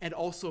watching and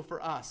also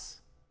for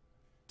us,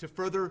 to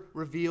further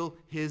reveal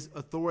his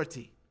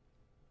authority.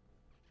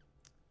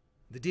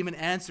 The demon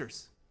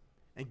answers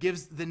and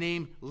gives the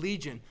name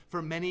Legion,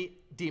 for many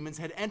demons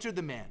had entered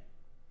the man.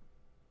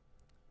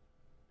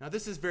 Now,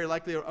 this is very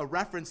likely a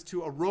reference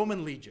to a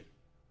Roman legion.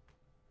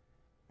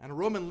 And a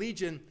Roman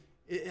legion,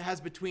 it has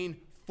between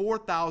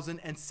 4,000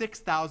 and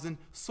 6,000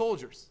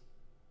 soldiers.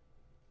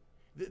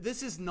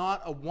 This is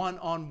not a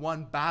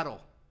one-on-one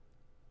battle.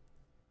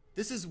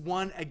 This is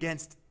one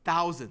against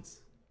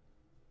thousands.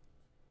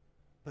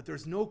 But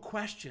there's no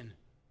question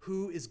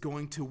who is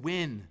going to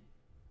win.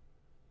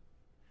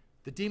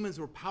 The demons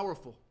were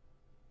powerful,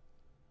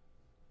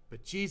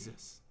 but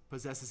Jesus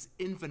possesses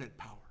infinite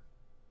power.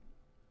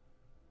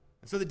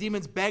 And so the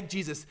demons begged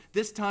Jesus,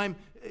 this time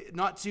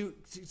not to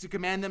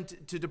command them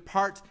to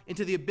depart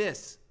into the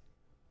abyss.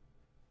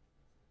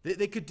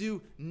 They could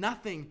do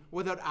nothing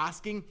without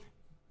asking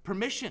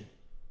permission.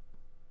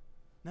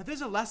 Now,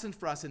 there's a lesson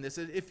for us in this.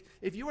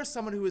 If you are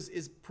someone who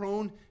is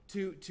prone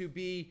to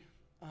be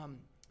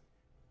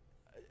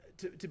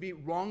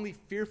wrongly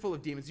fearful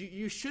of demons,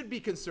 you should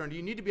be concerned.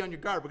 You need to be on your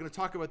guard. We're going to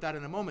talk about that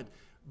in a moment.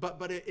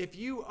 But if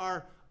you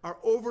are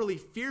overly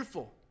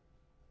fearful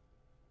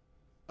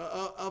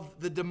of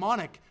the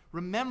demonic,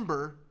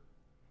 remember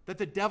that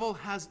the devil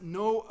has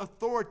no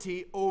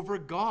authority over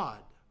God.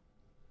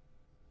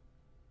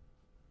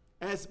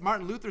 As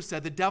Martin Luther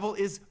said, the devil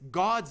is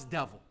God's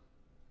devil,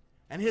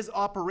 and his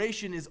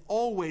operation is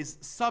always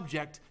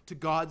subject to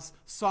God's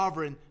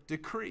sovereign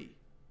decree.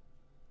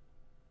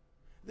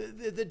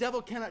 The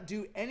devil cannot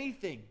do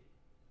anything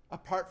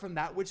apart from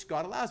that which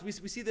God allows. We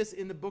see this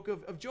in the book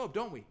of Job,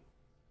 don't we?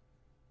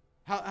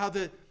 How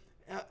the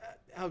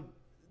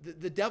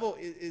devil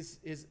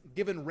is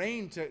given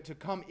rein to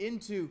come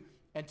into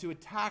and to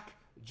attack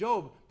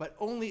Job, but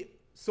only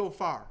so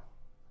far.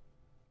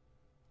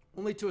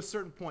 Only to a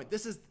certain point.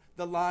 This is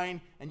the line,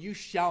 and you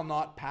shall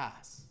not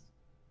pass.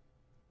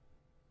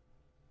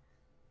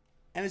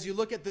 And as you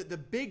look at the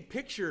big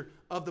picture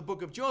of the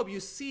book of Job, you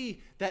see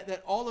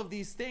that all of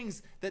these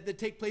things that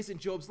take place in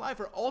Job's life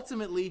are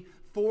ultimately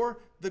for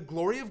the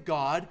glory of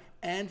God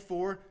and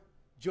for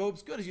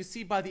Job's good. As you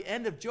see by the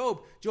end of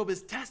Job, Job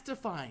is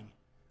testifying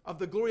of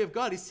the glory of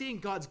God. He's seeing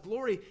God's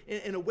glory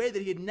in a way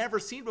that he had never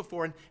seen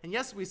before. And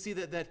yes, we see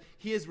that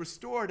he is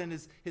restored and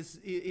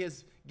he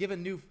has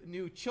given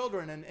new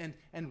children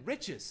and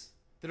riches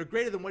that are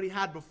greater than what he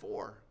had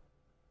before.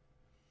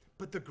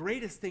 But the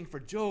greatest thing for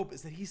Job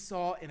is that he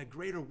saw in a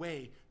greater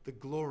way the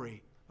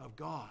glory of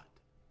God.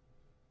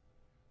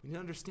 We need to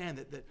understand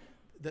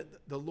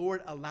that the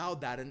Lord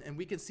allowed that, and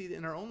we can see that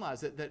in our own lives,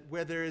 that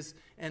where there is,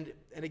 and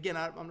again,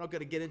 I'm not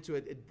going to get into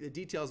the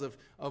details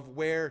of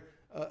where,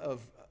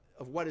 of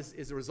what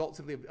is a result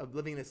simply of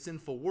living in a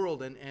sinful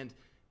world, and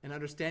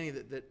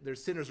understanding that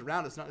there's sinners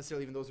around us, not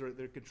necessarily even those that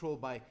are controlled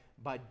by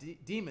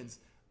demons,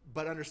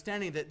 but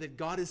understanding that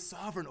God is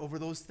sovereign over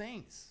those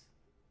things.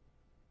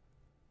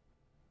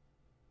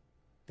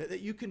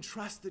 That you can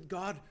trust that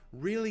God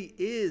really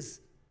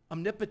is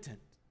omnipotent.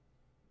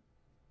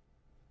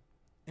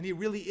 And he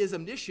really is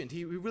omniscient.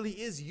 He really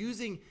is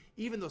using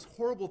even those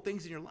horrible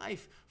things in your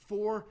life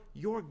for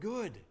your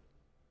good.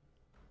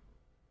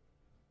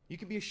 You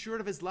can be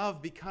assured of his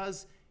love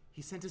because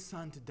he sent his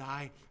son to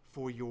die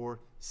for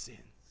your sins.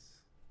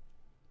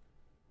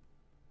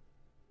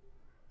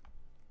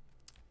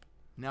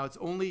 Now, it's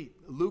only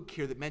Luke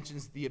here that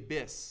mentions the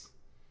abyss,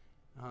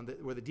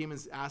 where the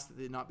demons asked that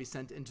they not be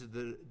sent into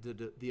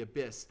the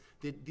abyss.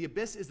 The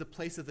abyss is the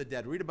place of the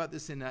dead. Read about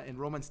this in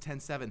Romans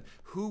 10:7.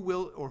 Who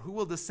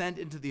will descend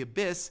into the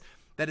abyss,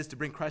 that is to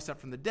bring Christ up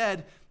from the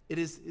dead?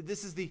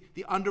 This is the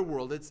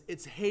underworld.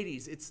 It's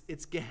Hades.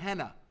 It's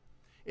Gehenna.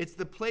 It's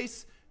the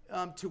place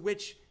to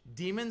which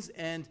demons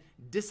and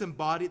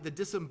the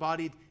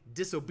disembodied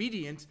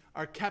disobedient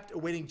are kept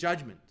awaiting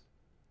judgment.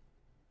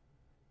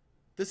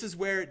 This is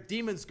where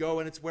demons go,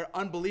 and it's where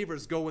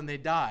unbelievers go when they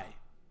die.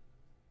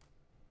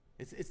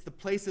 It's the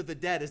place of the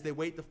dead as they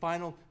wait the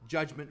final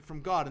judgment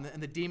from God,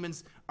 and the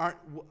demons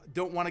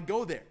don't want to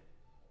go there.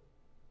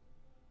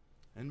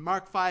 And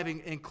Mark 5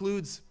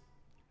 includes,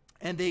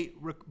 and they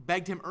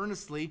begged him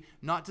earnestly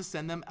not to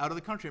send them out of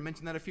the country. I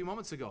mentioned that a few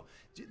moments ago.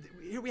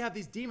 Here we have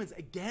these demons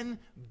again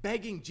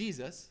begging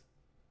Jesus,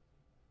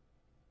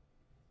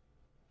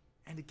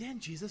 and again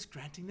Jesus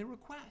granting their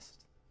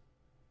request.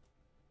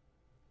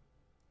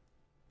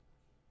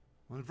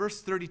 Well, in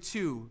verse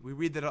 32, we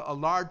read that a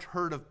large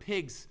herd of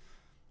pigs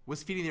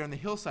was feeding there on the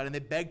hillside, and they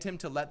begged him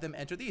to let them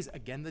enter these.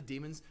 Again, the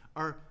demons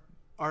are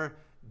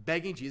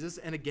begging Jesus,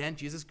 and again,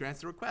 Jesus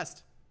grants the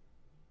request.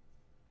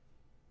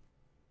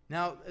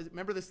 Now,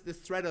 remember this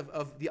thread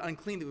of the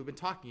unclean that we've been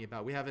talking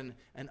about. We have an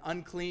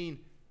unclean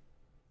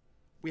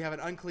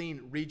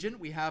region,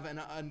 we have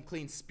an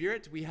unclean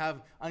spirit, we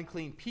have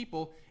unclean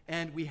people,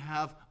 and we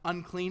have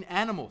unclean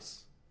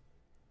animals.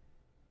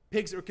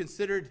 Pigs are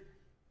considered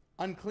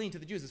unclean to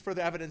the Jews. It's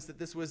further evidence that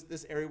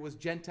this area was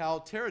Gentile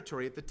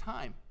territory at the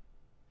time.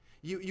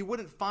 You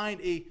wouldn't find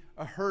a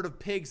herd of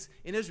pigs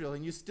in Israel,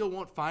 and you still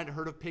won't find a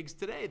herd of pigs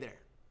today there.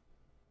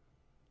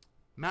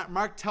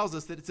 Mark tells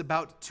us that it's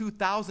about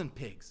 2,000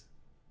 pigs.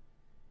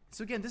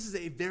 So again, this is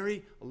a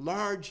very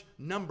large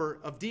number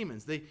of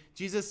demons.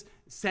 Jesus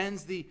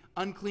sends the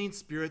unclean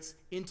spirits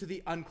into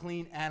the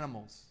unclean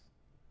animals.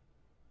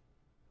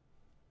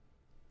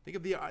 Think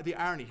of the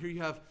irony. Here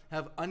you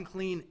have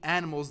unclean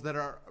animals that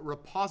are a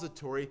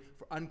repository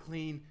for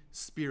unclean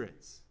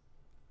spirits.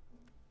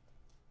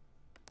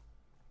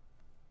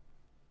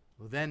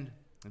 Well, then,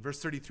 in verse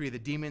 33, the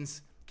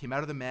demons came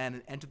out of the man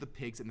and entered the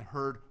pigs, and the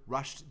herd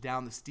rushed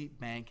down the steep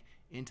bank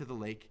into the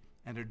lake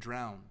and are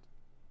drowned.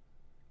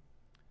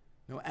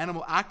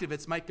 Animal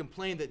activists might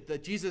complain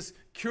that Jesus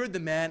cured the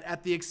man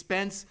at the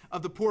expense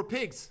of the poor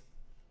pigs.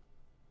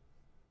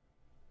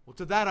 Well,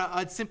 to that,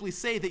 I'd simply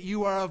say that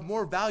you are of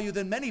more value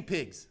than many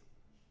pigs.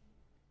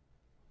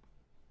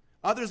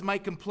 Others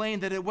might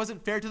complain that it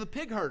wasn't fair to the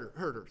pig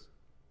herders.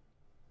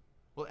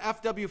 Well,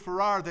 F.W.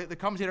 Farrar, the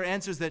commentator,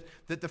 answers that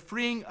the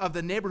freeing of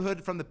the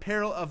neighborhood from the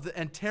peril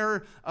and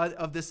terror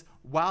of this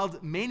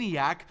wild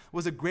maniac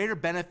was a greater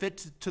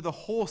benefit to the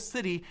whole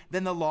city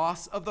than the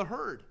loss of the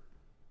herd.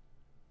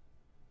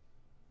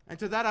 And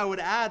to that, I would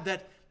add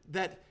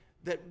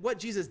that what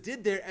Jesus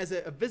did there as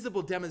a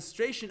visible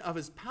demonstration of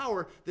his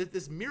power, that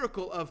this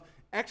miracle of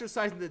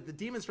exorcising the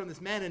demons from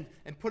this man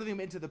and putting them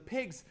into the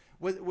pigs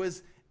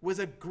was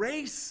a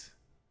grace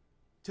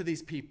to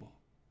these people.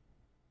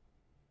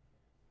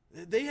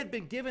 They had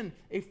been given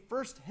a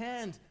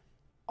first-hand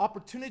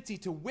opportunity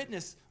to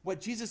witness what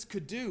Jesus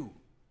could do.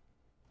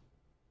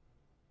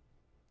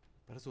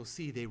 But as we'll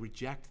see, they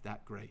reject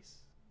that grace.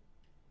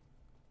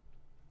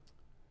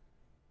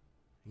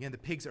 Again, the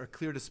pigs are a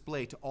clear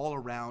display to all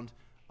around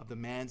of the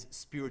man's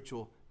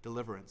spiritual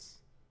deliverance.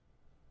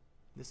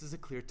 This is a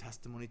clear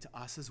testimony to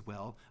us as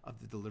well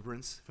of the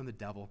deliverance from the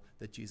devil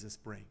that Jesus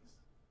brings.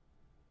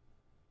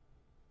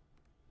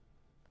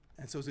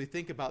 And so as we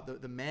think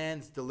about the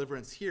man's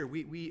deliverance here,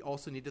 we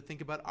also need to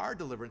think about our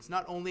deliverance.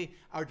 Not only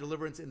our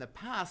deliverance in the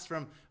past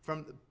from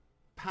the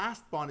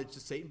past bondage to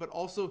Satan, but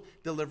also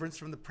deliverance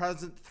from the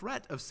present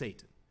threat of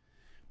Satan.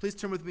 Please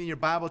turn with me in your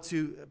Bible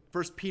to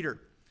 1 Peter.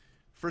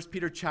 1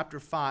 Peter chapter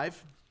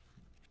 5,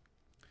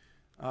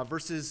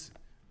 verses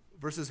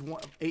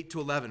 8 to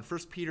 11. 1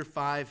 Peter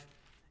 5,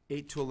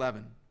 8 to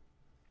 11.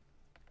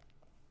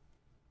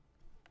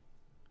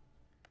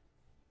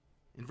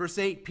 In verse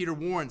 8, Peter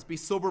warns, "Be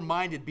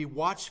sober-minded, be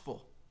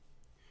watchful.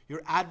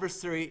 Your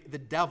adversary, the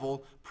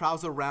devil,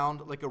 prowls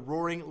around like a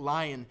roaring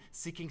lion,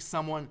 seeking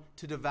someone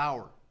to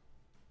devour."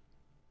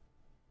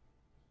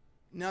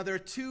 Now, there are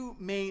two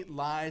main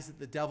lies that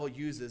the devil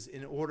uses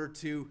in order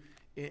to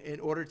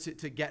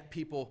get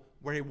people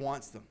where he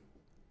wants them,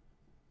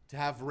 to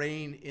have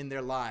reign in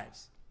their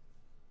lives.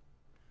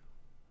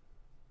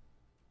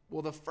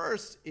 Well, the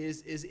first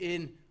is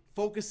in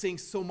focusing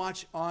so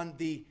much on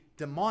the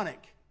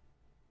demonic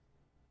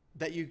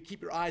that you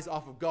keep your eyes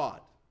off of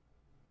God.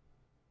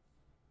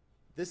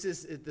 This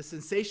is the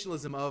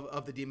sensationalism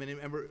of the demon,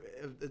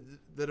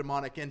 the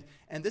demonic.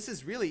 And this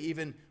is really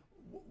even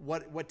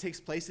what takes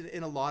place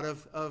in a lot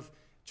of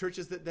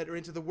churches that are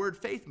into the word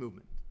faith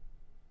movement.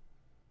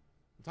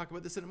 We'll talk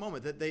about this in a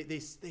moment, that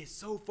they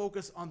so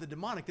focus on the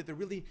demonic that they're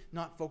really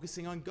not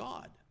focusing on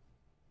God.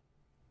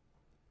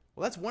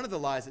 Well, that's one of the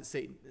lies that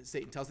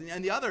Satan tells them.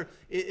 And the other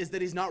is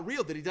that he's not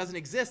real, that he doesn't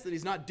exist, that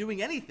he's not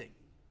doing anything.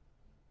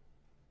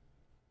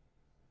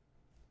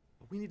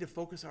 But we need to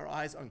focus our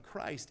eyes on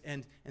Christ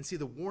and see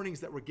the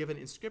warnings that were given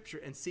in Scripture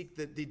and seek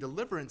the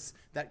deliverance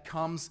that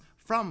comes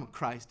from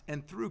Christ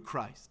and through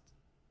Christ.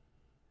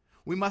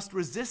 We must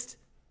resist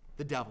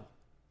the devil,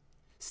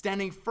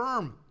 standing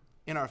firm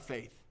in our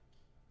faith.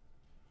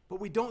 But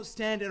we don't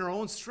stand in our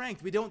own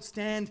strength. We don't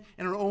stand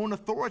in our own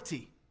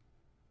authority.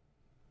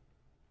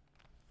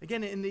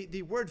 Again, in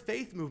the word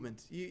faith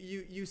movement,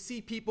 you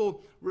see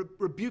people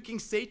rebuking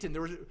Satan.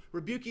 They're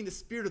rebuking the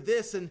spirit of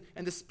this and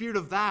the spirit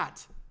of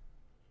that.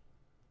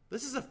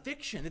 This is a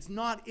fiction. It's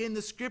not in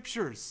the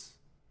Scriptures.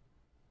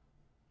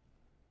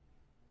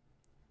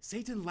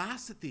 Satan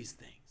laughs at these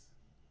things.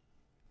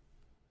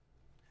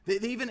 They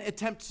even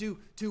attempt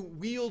to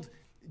wield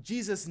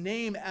Jesus'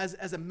 name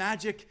as a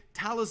magic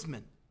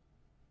talisman.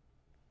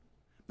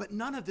 But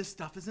none of this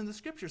stuff is in the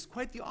Scriptures.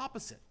 Quite the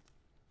opposite.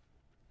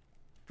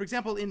 For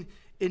example,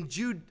 in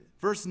Jude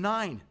verse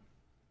 9,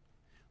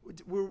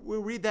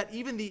 we'll read that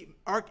even the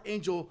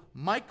archangel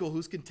Michael,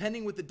 who's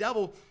contending with the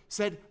devil,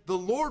 said, "The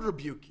Lord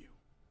rebuke you."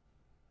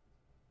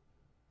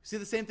 See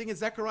the same thing in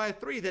Zechariah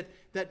 3,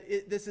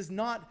 that this is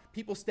not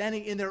people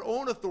standing in their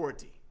own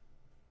authority,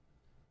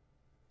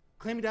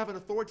 claiming to have an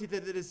authority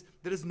that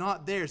is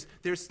not theirs.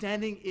 They're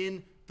standing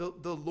in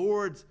the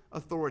Lord's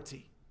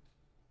authority.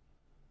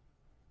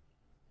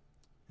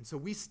 And so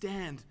we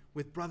stand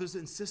with brothers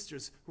and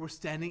sisters who are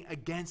standing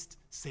against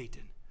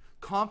Satan,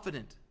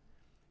 confident,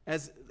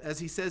 as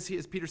he says here,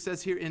 as Peter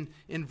says here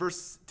in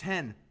verse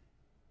 10,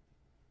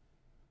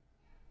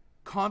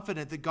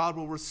 confident that God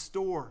will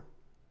restore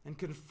and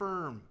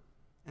confirm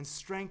and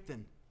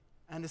strengthen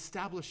and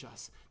establish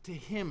us. To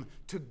him,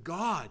 to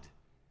God,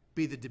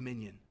 be the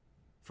dominion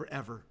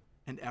forever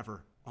and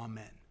ever.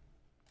 Amen.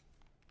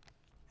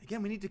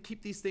 Again, we need to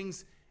keep these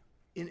things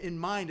in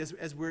mind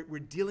as we're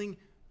dealing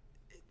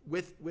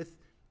with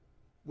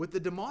the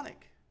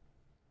demonic.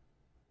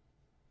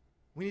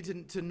 We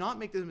need to not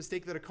make the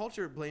mistake that our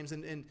culture blames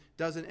and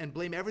doesn't, and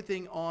blame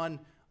everything on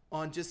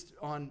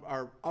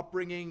our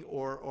upbringing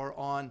or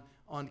on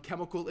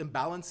chemical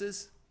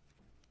imbalances.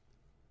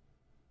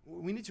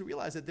 We need to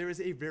realize that there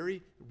is a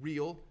very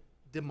real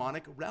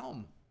demonic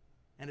realm,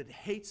 and it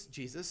hates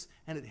Jesus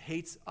and it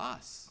hates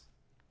us.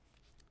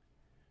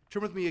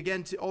 Turn with me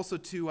again to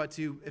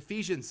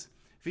Ephesians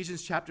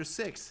chapter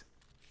 6.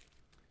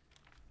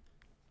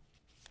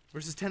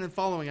 Verses 10 and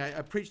following.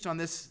 I preached on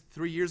this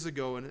 3 years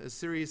ago in a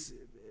series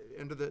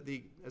under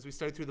as we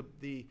studied through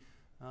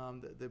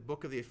the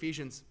book of the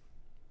Ephesians,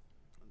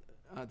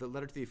 the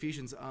letter to the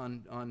Ephesians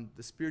on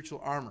the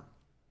spiritual armor.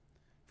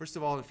 First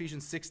of all, in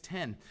Ephesians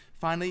 6:10,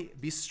 finally,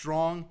 be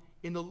strong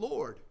in the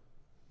Lord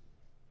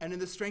and in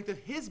the strength of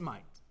his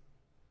might.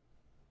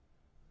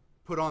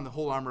 Put on the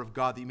whole armor of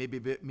God that you may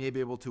be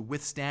able to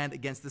withstand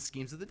against the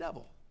schemes of the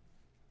devil.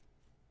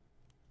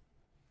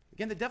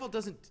 Again, the devil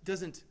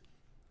doesn't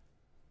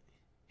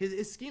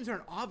his schemes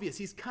aren't obvious.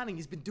 He's cunning.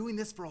 He's been doing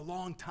this for a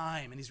long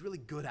time, and he's really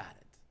good at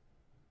it.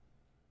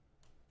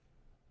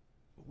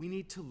 But we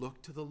need to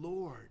look to the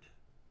Lord,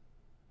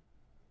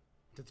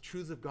 to the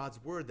truths of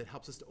God's word that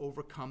helps us to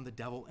overcome the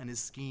devil and his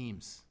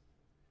schemes.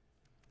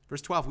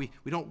 Verse 12, we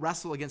don't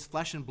wrestle against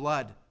flesh and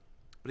blood,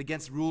 but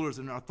against rulers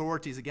and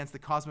authorities, against the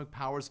cosmic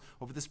powers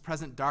over this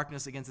present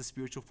darkness, against the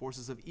spiritual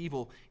forces of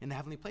evil in the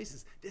heavenly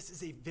places. This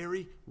is a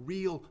very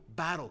real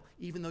battle,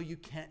 even though you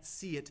can't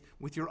see it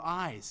with your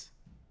eyes.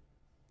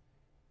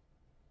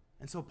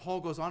 And so Paul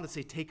goes on to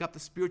say, take up the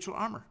spiritual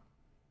armor,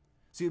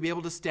 so you'll be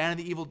able to stand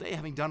in the evil day,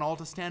 having done all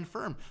to stand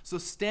firm. So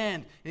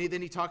stand. And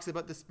then he talks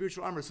about the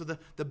spiritual armor. So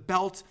the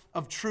belt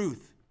of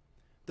truth,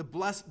 the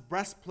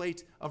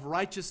breastplate of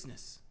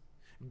righteousness,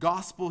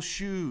 gospel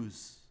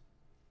shoes,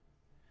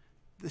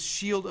 the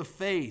shield of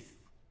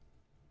faith,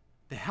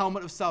 the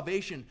helmet of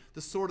salvation,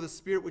 the sword of the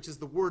Spirit, which is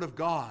the word of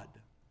God.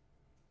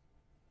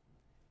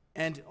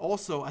 And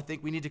also, I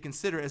think we need to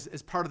consider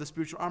as part of the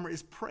spiritual armor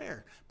is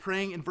prayer.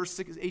 Praying in verse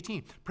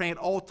 18, praying at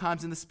all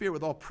times in the Spirit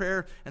with all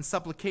prayer and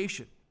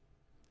supplication.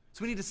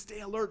 So we need to stay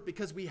alert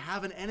because we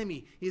have an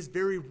enemy. He is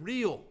very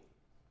real,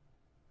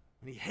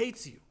 and he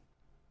hates you.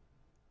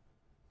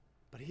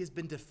 But he has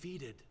been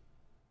defeated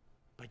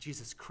by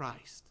Jesus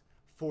Christ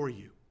for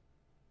you.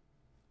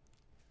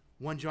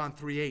 1 John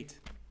 3:8,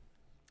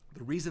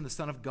 the reason the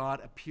Son of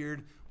God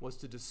appeared was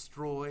to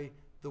destroy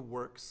the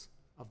works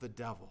of the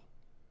devil.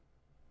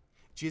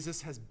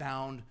 Jesus has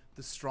bound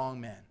the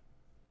strong man.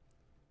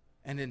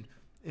 And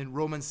in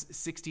Romans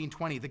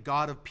 16:20, the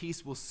God of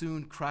peace will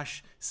soon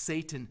crush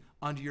Satan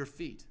under your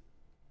feet.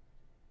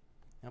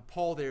 Now,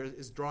 Paul there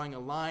is drawing a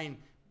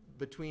line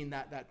between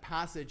that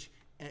passage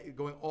and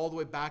going all the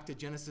way back to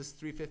Genesis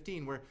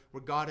 3:15, where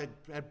God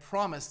had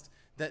promised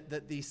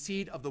that the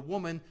seed of the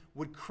woman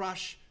would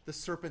crush the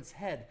serpent's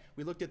head.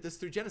 We looked at this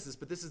through Genesis,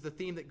 but this is the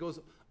theme that goes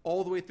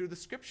all the way through the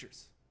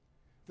scriptures.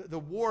 The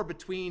war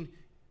between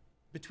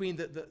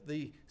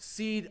the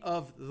seed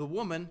of the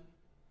woman,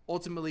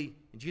 ultimately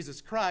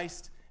Jesus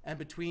Christ, and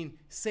between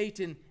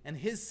Satan and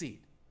his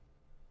seed.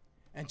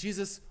 And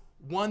Jesus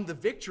won the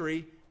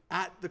victory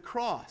at the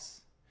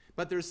cross.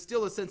 But there's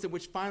still a sense in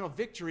which final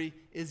victory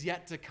is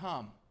yet to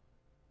come.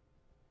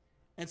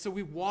 And so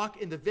we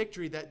walk in the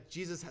victory that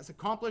Jesus has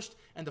accomplished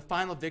and the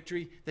final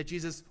victory that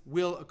Jesus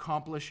will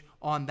accomplish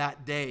on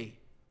that day,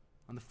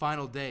 on the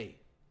final day.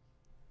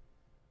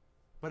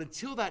 But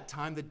until that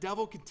time, the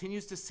devil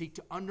continues to seek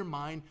to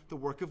undermine the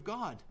work of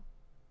God.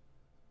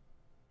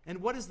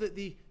 And what is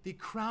the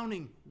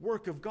crowning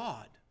work of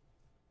God?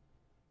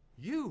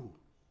 You.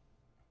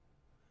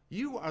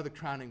 You are the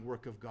crowning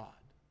work of God.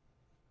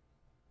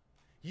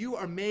 You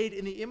are made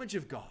in the image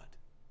of God.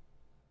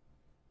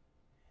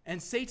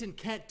 And Satan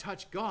can't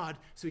touch God,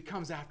 so he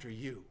comes after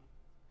you.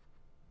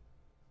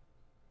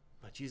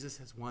 But Jesus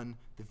has won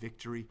the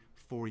victory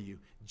for you.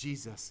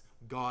 Jesus,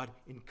 God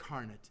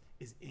incarnate,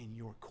 is in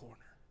your corner.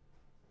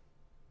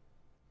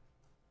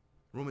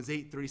 Romans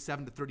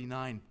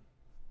 8:37-39.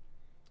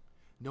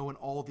 Knowing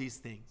all these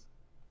things,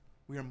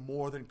 we are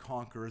more than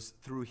conquerors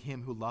through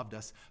him who loved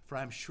us. For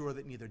I am sure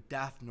that neither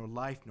death, nor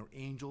life, nor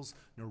angels,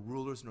 nor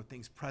rulers, nor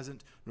things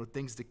present, nor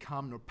things to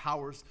come, nor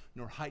powers,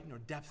 nor height, nor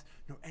depth,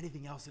 nor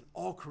anything else in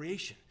all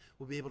creation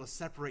will be able to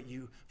separate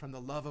you from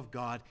the love of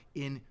God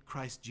in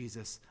Christ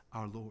Jesus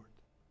our Lord.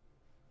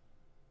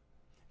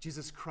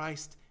 Jesus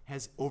Christ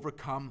has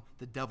overcome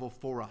the devil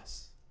for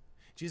us.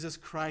 Jesus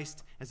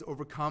Christ has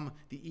overcome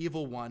the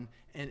evil one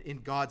in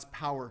God's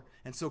power.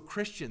 And so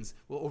Christians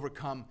will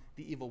overcome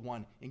the evil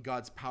one in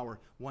God's power.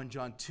 1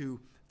 John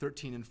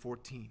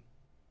 2:13-14.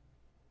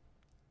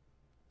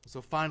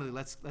 So finally,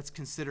 let's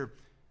consider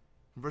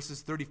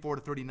verses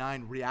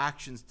 34-39,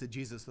 reactions to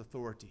Jesus'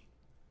 authority.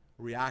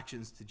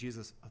 Reactions to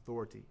Jesus'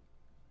 authority.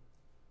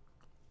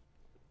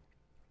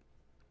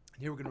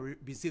 And here we're going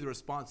to see the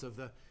response of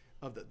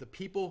the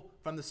people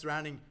from the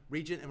surrounding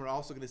region, and we're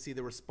also going to see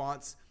the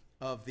response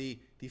of the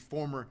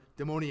former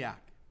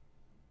demoniac.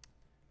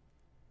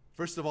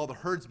 First of all, the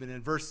herdsmen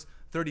in verse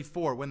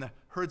 34. When the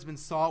herdsmen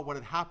saw what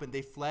had happened,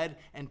 they fled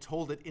and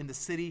told it in the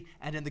city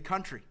and in the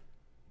country.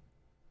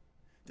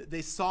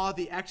 They saw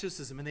the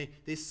exorcism, and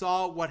they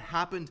saw what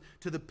happened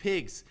to the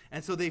pigs.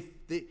 And so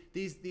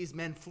these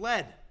men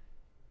fled.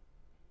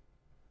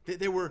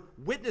 They were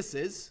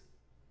witnesses.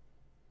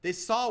 They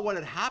saw what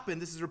had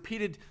happened. This is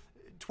repeated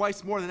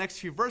twice more in the next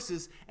few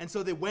verses. And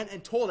so they went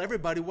and told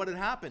everybody what had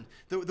happened.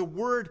 The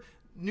word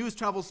news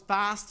travels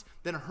fast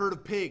than a herd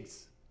of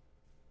pigs.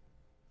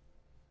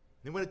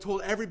 They went and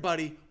told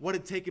everybody what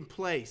had taken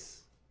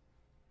place.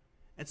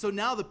 And so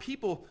now the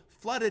people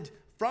flooded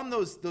from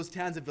those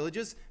towns and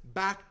villages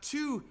back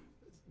to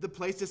the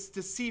place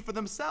to see for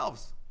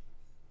themselves.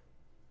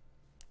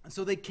 And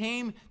so they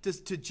came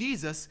to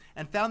Jesus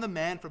and found the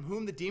man from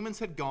whom the demons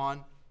had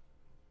gone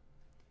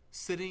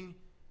sitting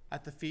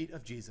at the feet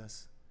of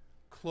Jesus,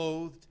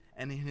 clothed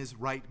and in his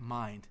right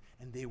mind.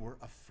 And they were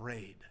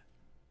afraid.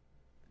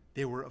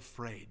 They were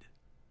afraid.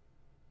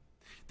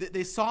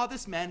 They saw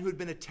this man who had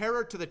been a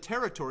terror to the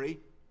territory,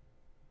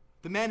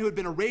 the man who had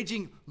been a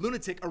raging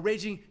lunatic, a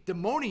raging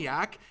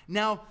demoniac,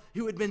 now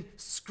who had been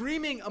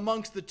screaming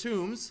amongst the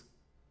tombs,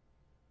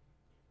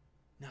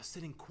 now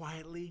sitting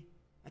quietly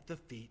at the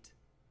feet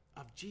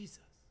of Jesus.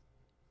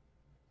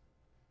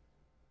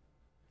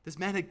 This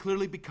man had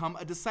clearly become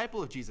a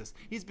disciple of Jesus.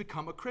 He's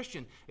become a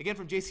Christian. Again,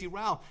 from J.C.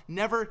 Ryle,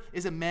 never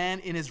is a man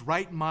in his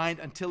right mind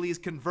until he is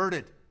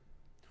converted,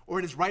 or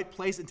in his right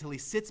place until he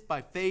sits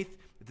by faith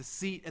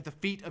at the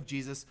feet of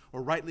Jesus,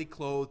 or rightly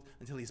clothed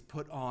until he's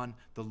put on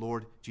the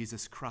Lord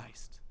Jesus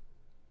Christ.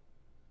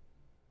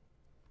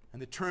 And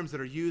the terms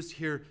that are used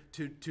here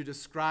to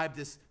describe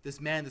this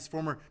man, this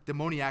former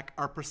demoniac,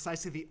 are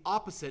precisely the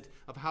opposite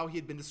of how he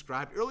had been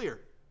described earlier.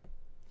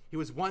 He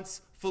was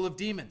once full of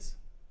demons,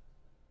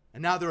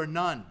 and now there are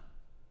none.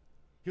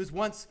 He was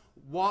once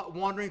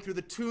wandering through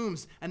the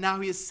tombs, and now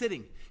he is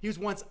sitting. He was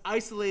once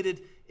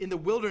isolated in the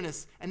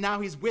wilderness, and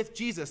now he's with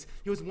Jesus.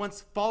 He was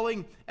once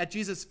falling at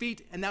Jesus'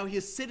 feet, and now he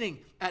is sitting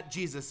at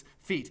Jesus'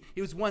 feet.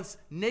 He was once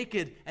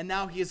naked, and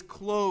now he is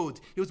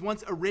clothed. He was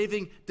once a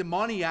raving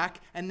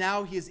demoniac, and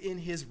now he is in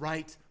his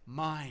right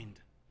mind.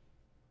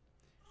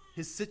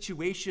 His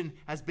situation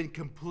has been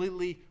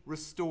completely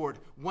restored.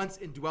 Once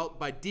indwelt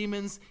by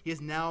demons, he has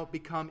now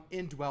become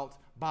indwelt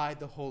by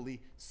the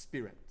Holy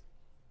Spirit.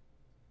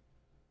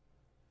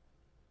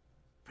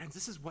 Friends,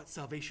 this is what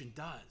salvation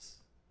does.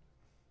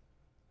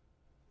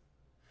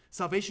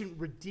 Salvation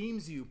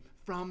redeems you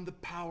from the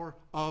power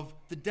of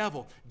the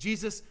devil.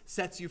 Jesus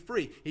sets you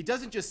free. He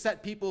doesn't just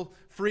set people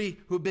free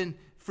who've been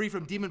free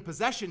from demon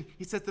possession.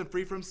 He sets them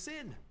free from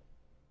sin.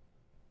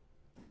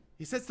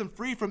 He sets them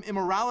free from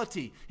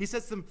immorality. He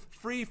sets them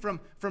free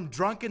from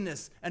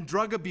drunkenness and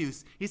drug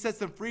abuse. He sets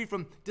them free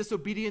from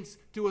disobedience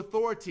to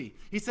authority.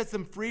 He sets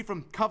them free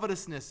from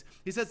covetousness.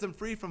 He sets them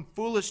free from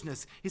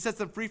foolishness. He sets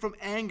them free from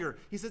anger.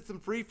 He sets them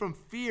free from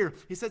fear.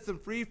 He sets them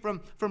free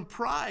from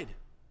pride.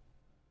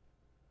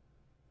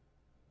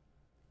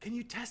 Can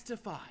you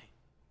testify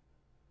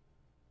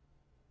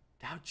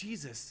to how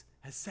Jesus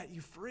has set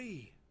you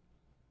free?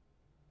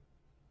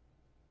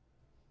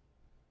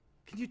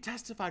 Can you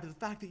testify to the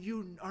fact that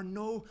you are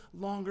no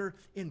longer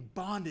in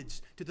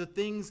bondage to the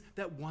things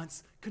that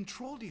once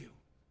controlled you?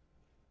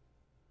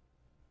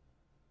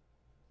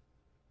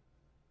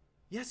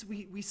 Yes,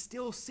 we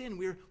still sin.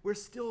 We're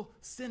still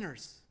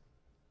sinners.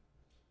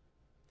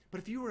 But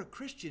if you are a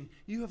Christian,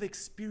 you have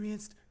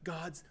experienced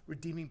God's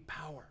redeeming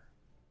power.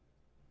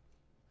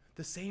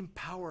 The same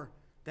power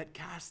that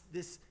cast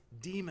these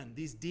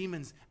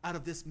demons out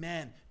of this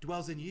man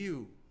dwells in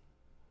you.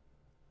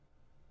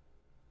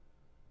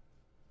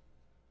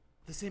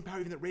 The same power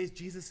even that raised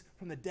Jesus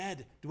from the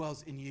dead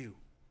dwells in you.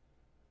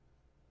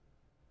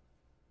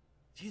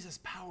 Jesus'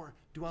 power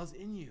dwells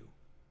in you.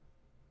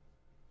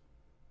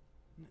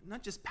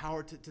 Not just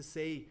power to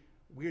say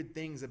weird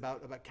things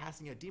about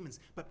casting out demons,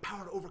 but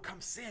power to overcome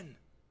sin.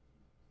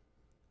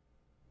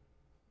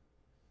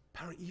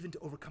 Power even to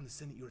overcome the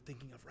sin that you are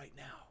thinking of right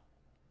now.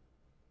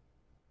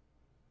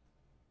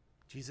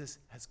 Jesus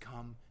has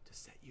come to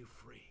set you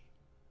free.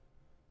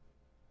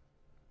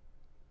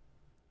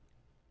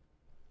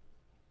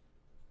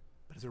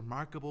 But as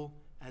remarkable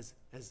as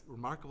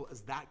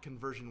that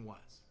conversion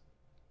was,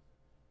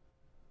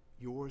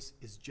 yours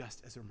is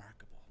just as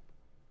remarkable.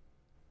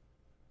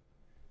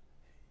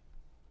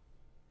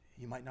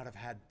 You might not have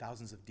had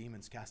thousands of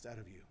demons cast out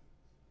of you,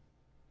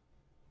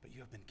 but you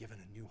have been given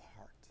a new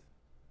heart.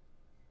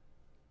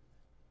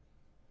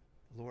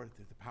 The Lord,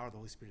 through the power of the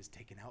Holy Spirit, has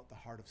taken out the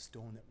heart of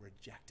stone that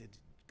rejected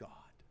God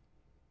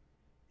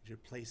and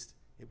replaced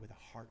it with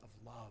a heart of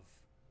love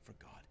for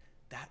God.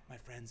 That, my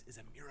friends, is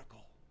a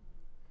miracle.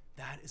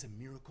 That is a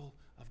miracle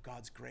of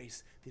God's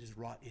grace that is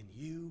wrought in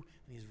you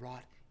and He's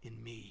wrought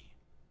in me.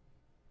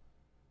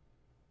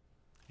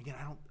 Again,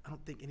 I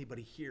don't think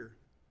anybody here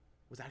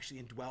was actually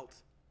indwelt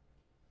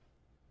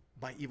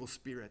by evil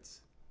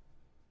spirits.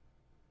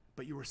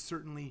 but you were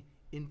certainly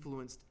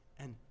influenced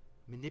and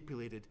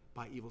manipulated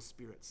by evil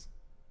spirits.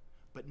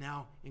 But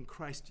now in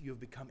Christ you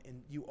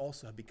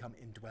also have become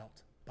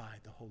indwelt by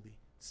the Holy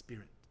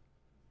Spirit.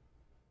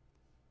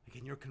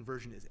 Again, your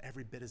conversion is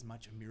every bit as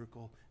much a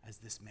miracle as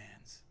this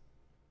man's.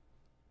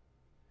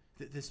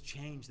 This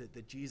change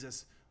that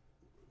Jesus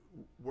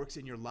works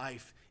in your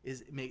life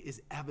is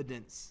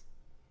evidence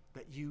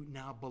that you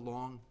now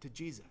belong to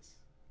Jesus.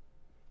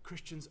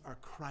 Christians are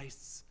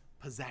Christ's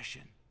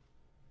possession.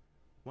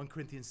 1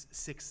 Corinthians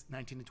 6,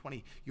 19 and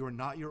 20. You are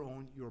not your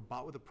own. You are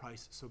bought with a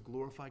price, so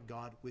glorify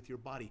God with your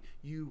body.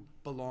 You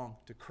belong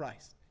to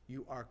Christ.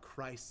 You are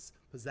Christ's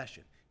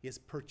possession. He has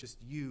purchased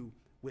you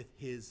with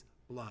his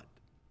blood.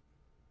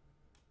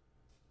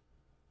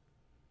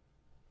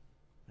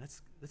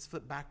 Let's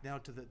flip back now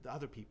to the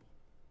other people,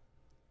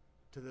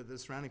 to the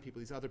surrounding people,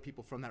 these other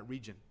people from that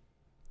region.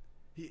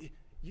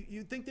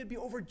 You'd think they'd be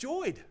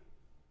overjoyed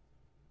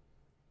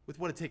with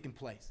what had taken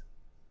place.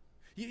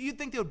 You'd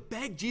think they would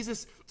beg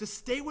Jesus to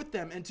stay with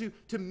them and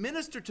to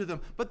minister to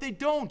them, but they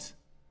don't.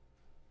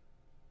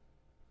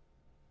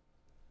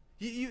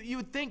 You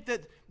would think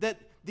that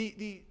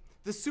the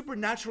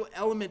supernatural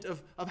element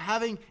of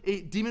having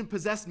a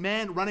demon-possessed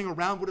man running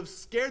around would have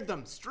scared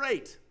them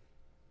straight.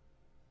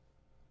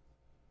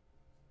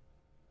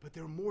 But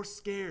they were more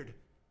scared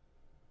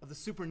of the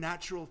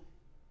supernatural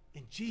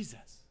in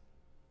Jesus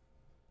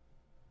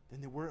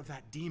than they were of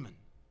that demon.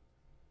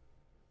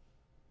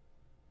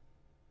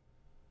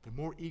 They're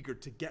more eager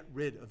to get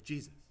rid of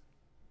Jesus.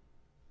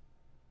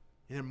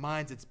 In their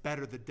minds, it's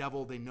better the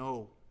devil they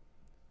know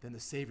than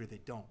the Savior they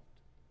don't.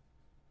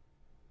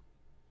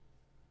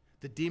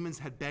 The demons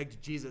had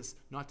begged Jesus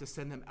not to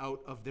send them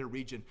out of their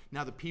region.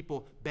 Now the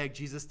people begged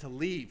Jesus to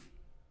leave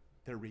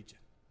their region.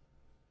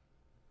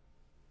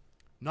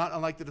 Not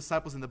unlike the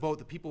disciples in the boat,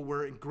 the people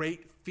were in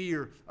great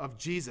fear of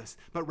Jesus.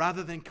 But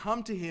rather than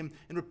come to him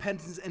in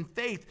repentance and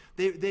faith,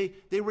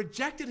 they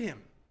rejected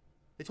him.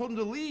 They told him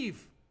to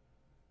leave.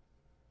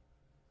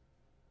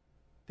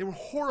 They were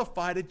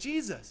horrified at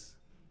Jesus.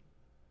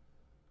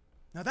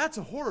 Now that's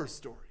a horror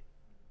story.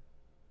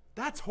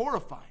 That's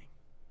horrifying.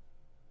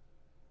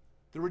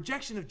 The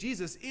rejection of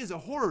Jesus is a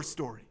horror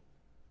story.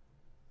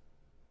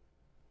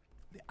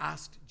 They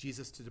asked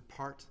Jesus to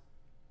depart.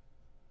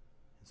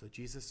 And so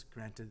Jesus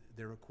granted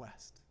their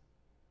request.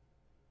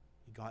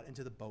 He got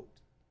into the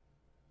boat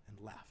and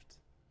left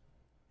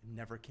and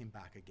never came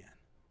back again.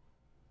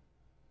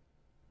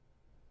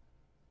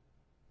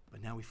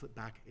 But now we flip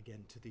back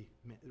again to the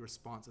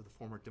response of the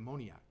former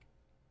demoniac.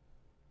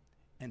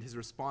 And his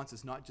response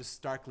is not just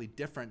starkly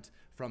different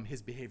from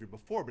his behavior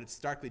before, but it's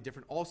starkly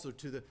different also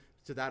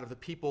to that of the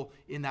people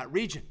in that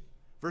region.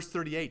 Verse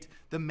 38,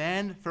 the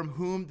man from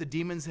whom the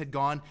demons had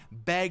gone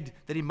begged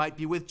that he might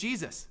be with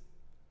Jesus.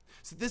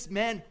 So this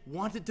man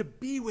wanted to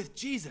be with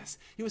Jesus.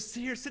 He was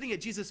here sitting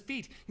at Jesus'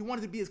 feet. He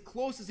wanted to be as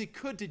close as he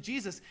could to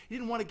Jesus. He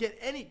didn't want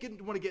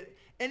to get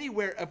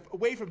anywhere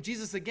away from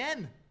Jesus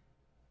again.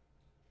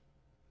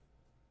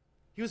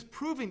 He was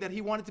proving that he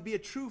wanted to be a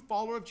true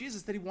follower of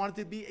Jesus, that he wanted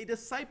to be a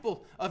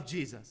disciple of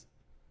Jesus.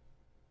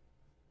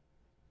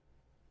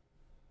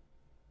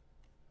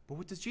 But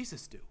what does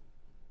Jesus do?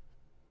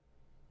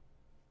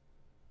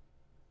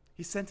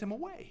 He sent him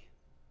away.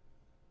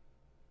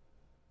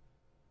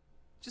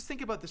 Just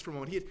think about this for a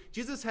moment.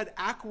 Jesus had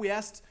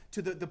acquiesced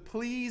to the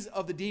pleas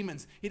of the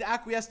demons. He'd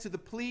acquiesced to the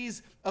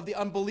pleas of the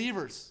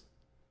unbelievers.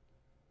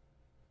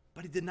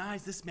 But he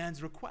denies this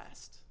man's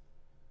request.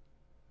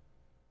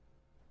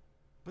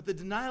 But the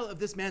denial of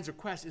this man's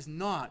request is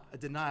not a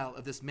denial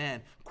of this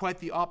man. Quite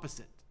the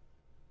opposite.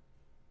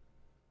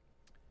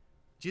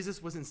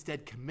 Jesus was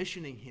instead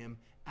commissioning him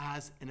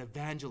as an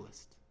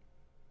evangelist.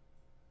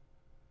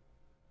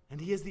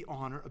 And he has the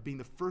honor of being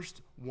the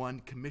first one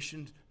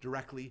commissioned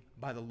directly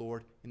by the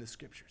Lord in the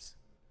Scriptures.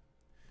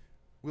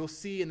 We'll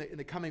see in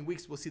the coming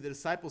weeks, we'll see the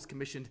disciples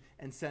commissioned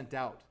and sent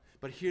out.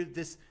 But here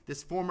this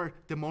former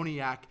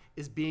demoniac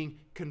is being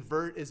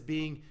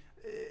commissioned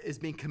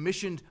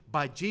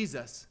by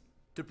Jesus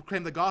to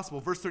proclaim the gospel.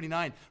 Verse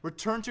 39,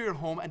 return to your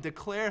home and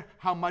declare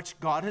how much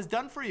God has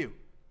done for you.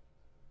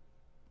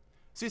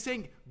 So he's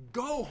saying,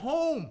 go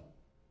home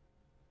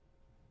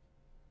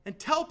and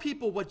tell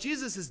people what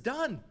Jesus has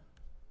done.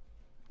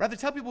 Rather,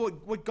 tell people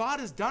what God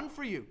has done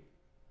for you.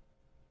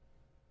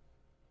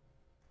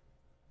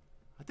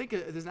 I think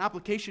there's an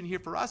application here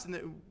for us.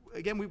 And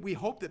again, we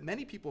hope that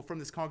many people from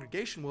this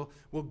congregation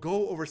will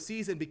go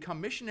overseas and become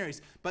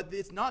missionaries. But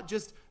it's not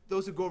just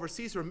those who go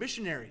overseas who are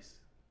missionaries.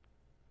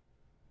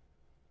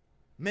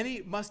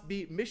 Many must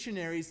be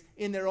missionaries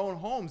in their own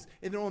homes,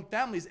 in their own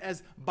families,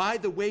 as by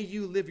the way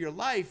you live your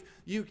life,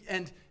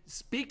 and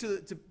speak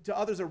to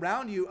others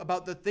around you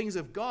about the things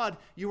of God,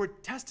 you are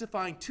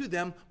testifying to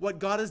them what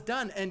God has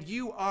done. And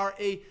you are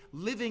a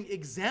living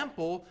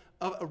example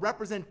of a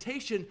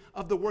representation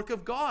of the work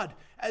of God,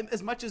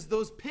 as much as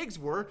those pigs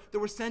were that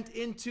were sent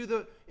into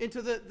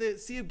the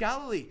Sea of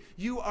Galilee.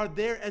 You are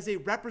there as a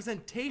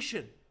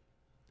representation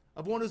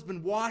of one who's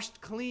been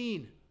washed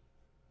clean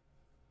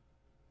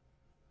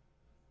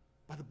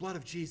by the blood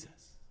of Jesus.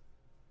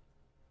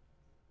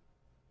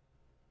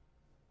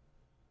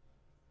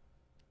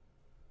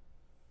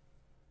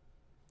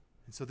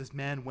 And so this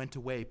man went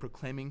away,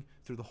 proclaiming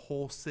through the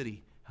whole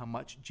city how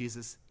much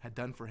Jesus had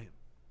done for him.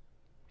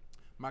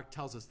 Mark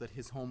tells us that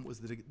his home was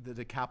the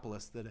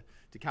Decapolis. The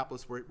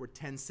Decapolis were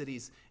 10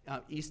 cities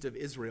east of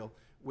Israel,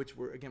 which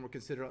were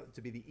considered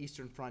to be the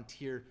eastern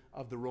frontier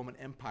of the Roman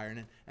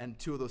Empire. And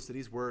two of those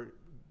cities were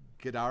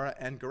Gadara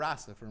and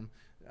Gerasa.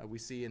 We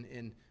see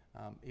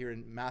here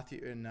in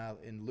Matthew,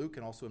 in Luke,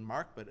 and also in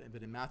Mark, but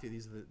in Matthew,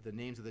 these are the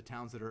names of the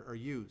towns that are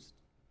used.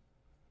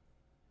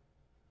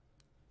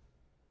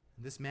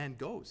 And this man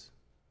goes.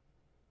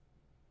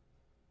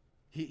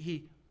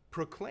 He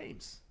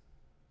proclaims.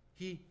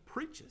 He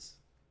preaches.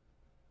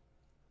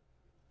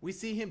 We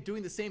see him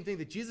doing the same thing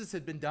that Jesus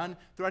had been doing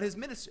throughout his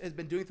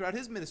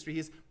ministry.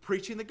 He's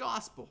preaching the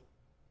gospel.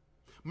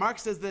 Mark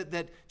says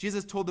that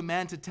Jesus told the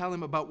man to tell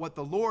him about what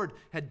the Lord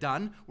had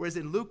done, whereas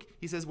in Luke,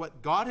 he says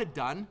what God had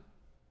done.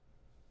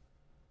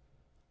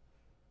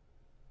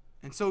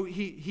 And so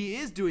he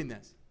is doing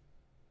this.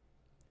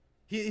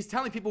 He's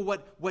telling people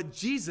what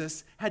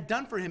Jesus had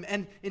done for him.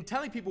 And in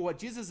telling people what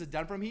Jesus had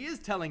done for him, he is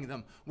telling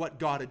them what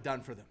God had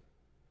done for them.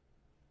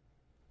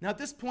 Now, at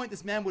this point,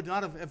 this man would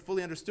not have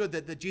fully understood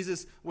that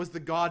Jesus was the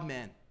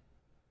God-man.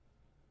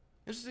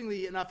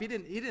 Interestingly enough, he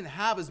didn't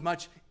have as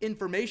much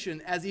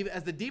information as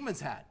the demons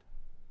had.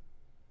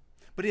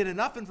 But he had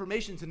enough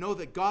information to know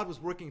that God was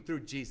working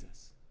through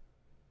Jesus.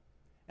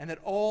 And that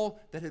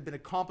all that had been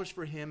accomplished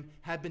for him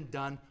had been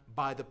done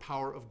by the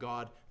power of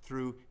God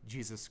through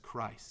Jesus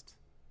Christ.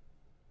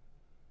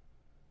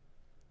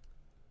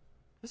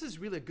 This is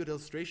really a good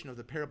illustration of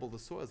the parable of the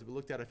soils that we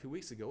looked at a few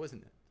weeks ago,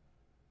 isn't it?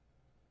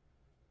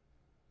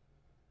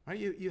 Right?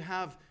 You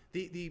have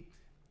the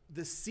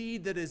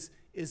seed that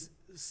is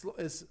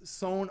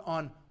sown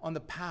on the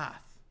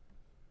path.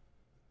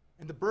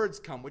 And the birds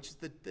come, which is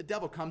the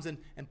devil comes and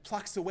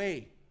plucks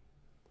away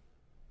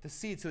the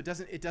seed so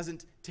it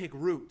doesn't take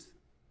root.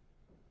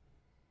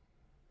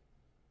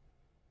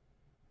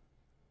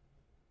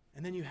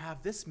 And then you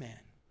have this man,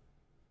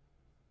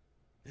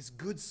 this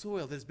good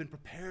soil that has been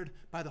prepared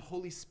by the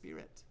Holy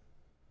Spirit.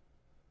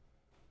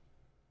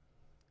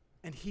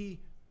 And he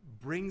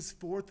brings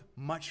forth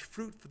much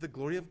fruit for the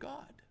glory of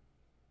God.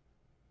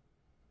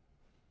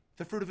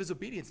 The fruit of his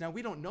obedience. Now,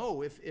 we don't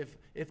know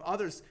if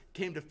others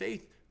came to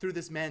faith through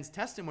this man's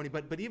testimony,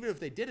 but even if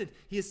they didn't,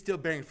 he is still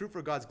bearing fruit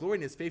for God's glory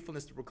and his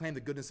faithfulness to proclaim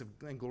the goodness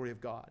and glory of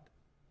God.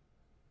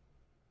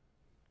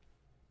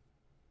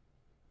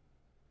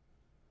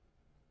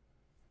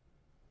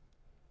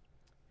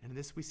 And in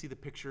this we see the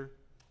picture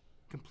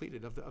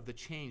completed of the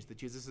change that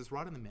Jesus has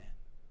wrought in the man.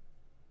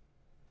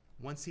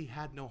 Once he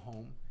had no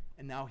home,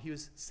 and now he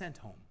was sent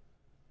home.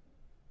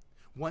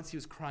 Once he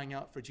was crying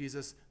out for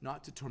Jesus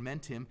not to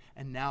torment him,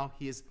 and now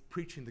he is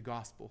preaching the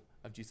gospel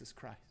of Jesus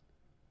Christ.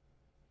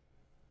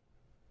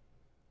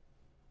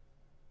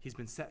 He's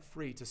been set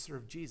free to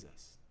serve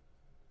Jesus.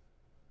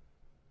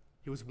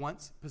 He was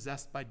once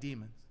possessed by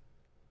demons,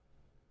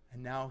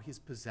 and now he's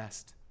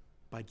possessed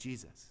by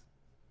Jesus.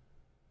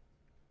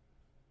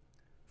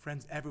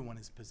 Friends, everyone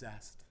is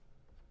possessed.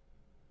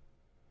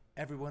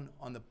 Everyone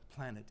on the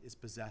planet is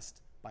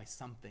possessed by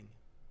something.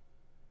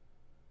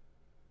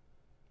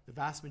 The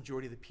vast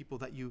majority of the people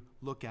that you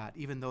look at,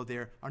 even though they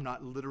are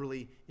not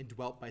literally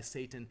indwelt by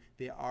Satan,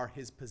 they are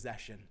his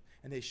possession.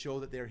 And they show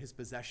that they are his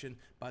possession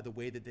by the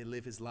way that they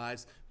live his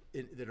lives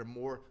that are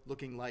more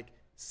looking like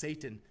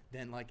Satan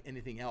than like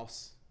anything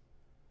else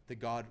that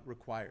God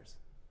requires.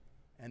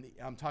 And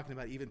I'm talking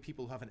about even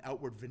people who have an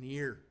outward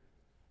veneer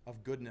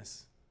of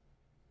goodness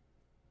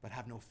but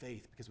have no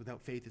faith, because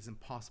without faith it's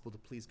impossible to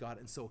please God.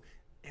 And so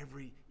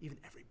even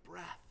every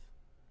breath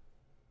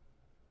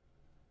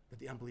that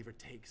the unbeliever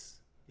takes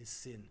is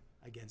sin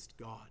against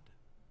God.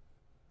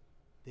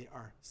 They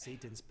are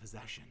Satan's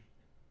possession.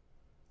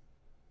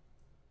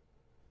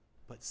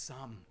 But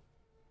some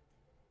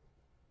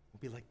will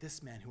be like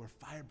this man, who are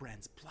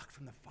firebrands plucked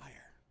from the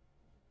fire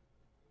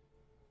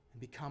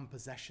and become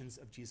possessions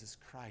of Jesus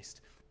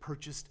Christ,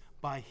 purchased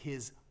by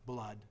his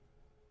blood.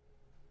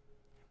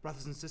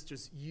 Brothers and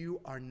sisters,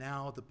 you are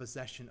now the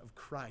possession of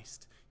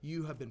Christ.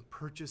 You have been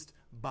purchased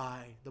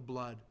by the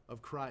blood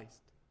of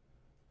Christ.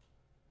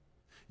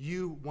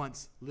 You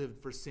once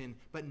lived for sin,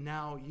 but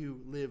now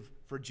you live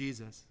for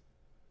Jesus.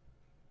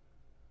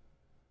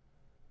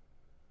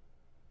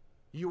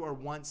 You were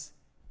once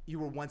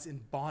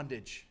in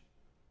bondage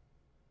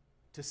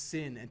to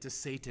sin and to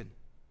Satan.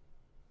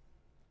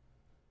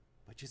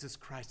 But Jesus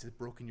Christ has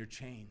broken your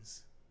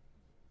chains.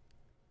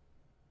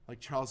 Like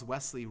Charles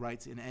Wesley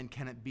writes in And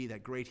Can It Be,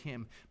 that great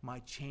hymn, my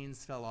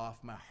chains fell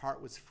off, my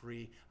heart was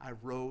free, I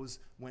rose,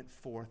 went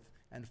forth,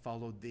 and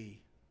followed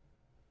thee.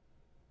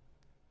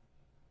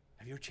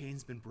 Have your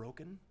chains been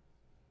broken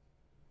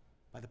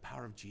by the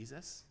power of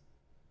Jesus?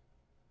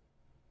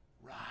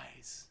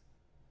 Rise,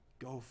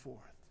 go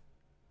forth,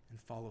 and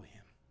follow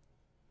him.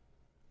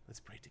 Let's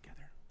pray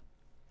together.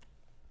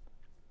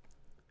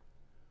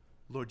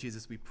 Lord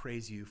Jesus, we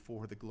praise you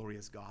for the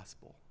glorious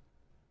gospel.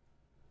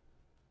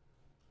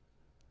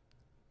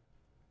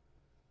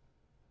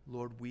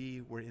 Lord,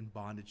 we were in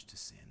bondage to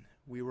sin.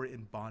 We were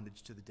in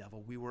bondage to the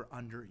devil. We were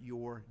under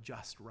your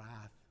just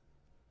wrath.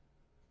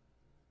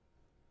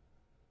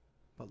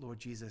 But Lord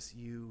Jesus,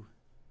 you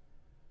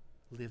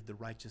lived the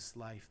righteous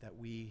life that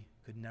we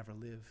could never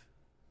live.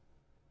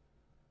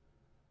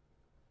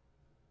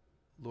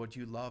 Lord,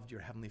 you loved your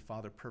Heavenly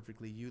Father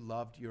perfectly. You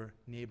loved your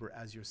neighbor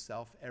as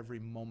yourself every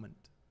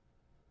moment.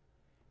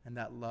 And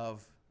that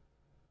love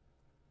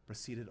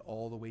proceeded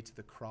all the way to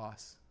the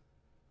cross,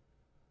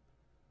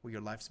 where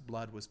your life's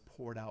blood was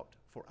poured out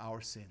for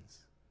our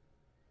sins,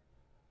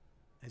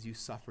 as you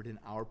suffered in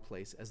our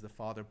place, as the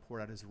Father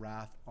poured out his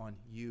wrath on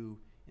you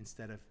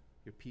instead of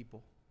your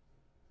people.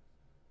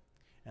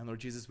 And Lord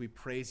Jesus, we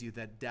praise you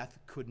that death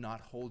could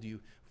not hold you,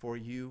 for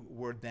you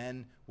were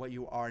then what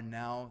you are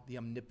now, the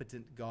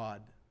omnipotent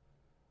God.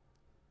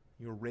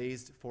 You were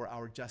raised for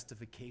our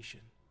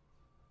justification.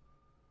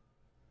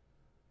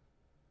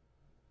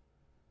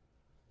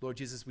 Lord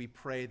Jesus, we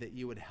pray that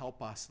you would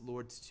help us,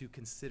 Lord, to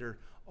consider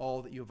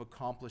all that you have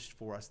accomplished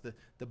for us,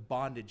 the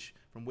bondage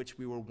from which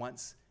we were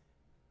once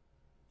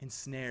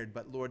ensnared,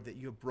 but Lord, that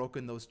you have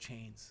broken those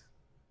chains.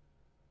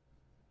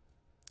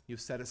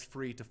 You've set us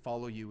free to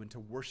follow you and to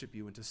worship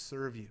you and to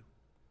serve you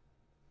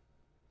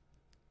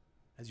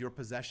as your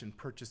possession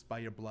purchased by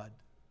your blood.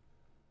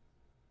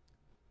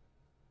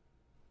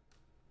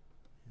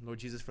 And Lord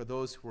Jesus, for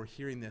those who are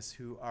hearing this,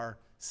 who are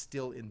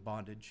still in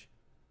bondage,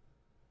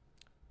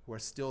 who are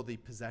still the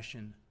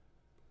possession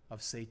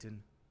of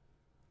Satan,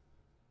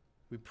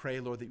 we pray,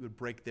 Lord, that you would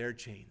break their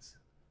chains.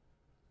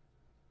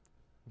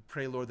 We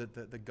pray, Lord,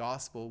 that the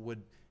gospel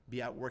would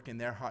be at work in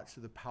their hearts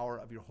through the power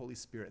of your Holy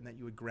Spirit, and that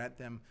you would grant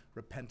them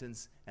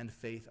repentance and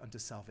faith unto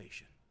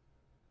salvation.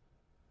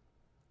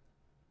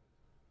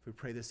 We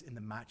pray this in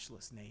the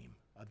matchless name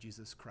of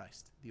Jesus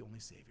Christ, the only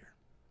Savior.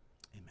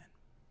 Amen.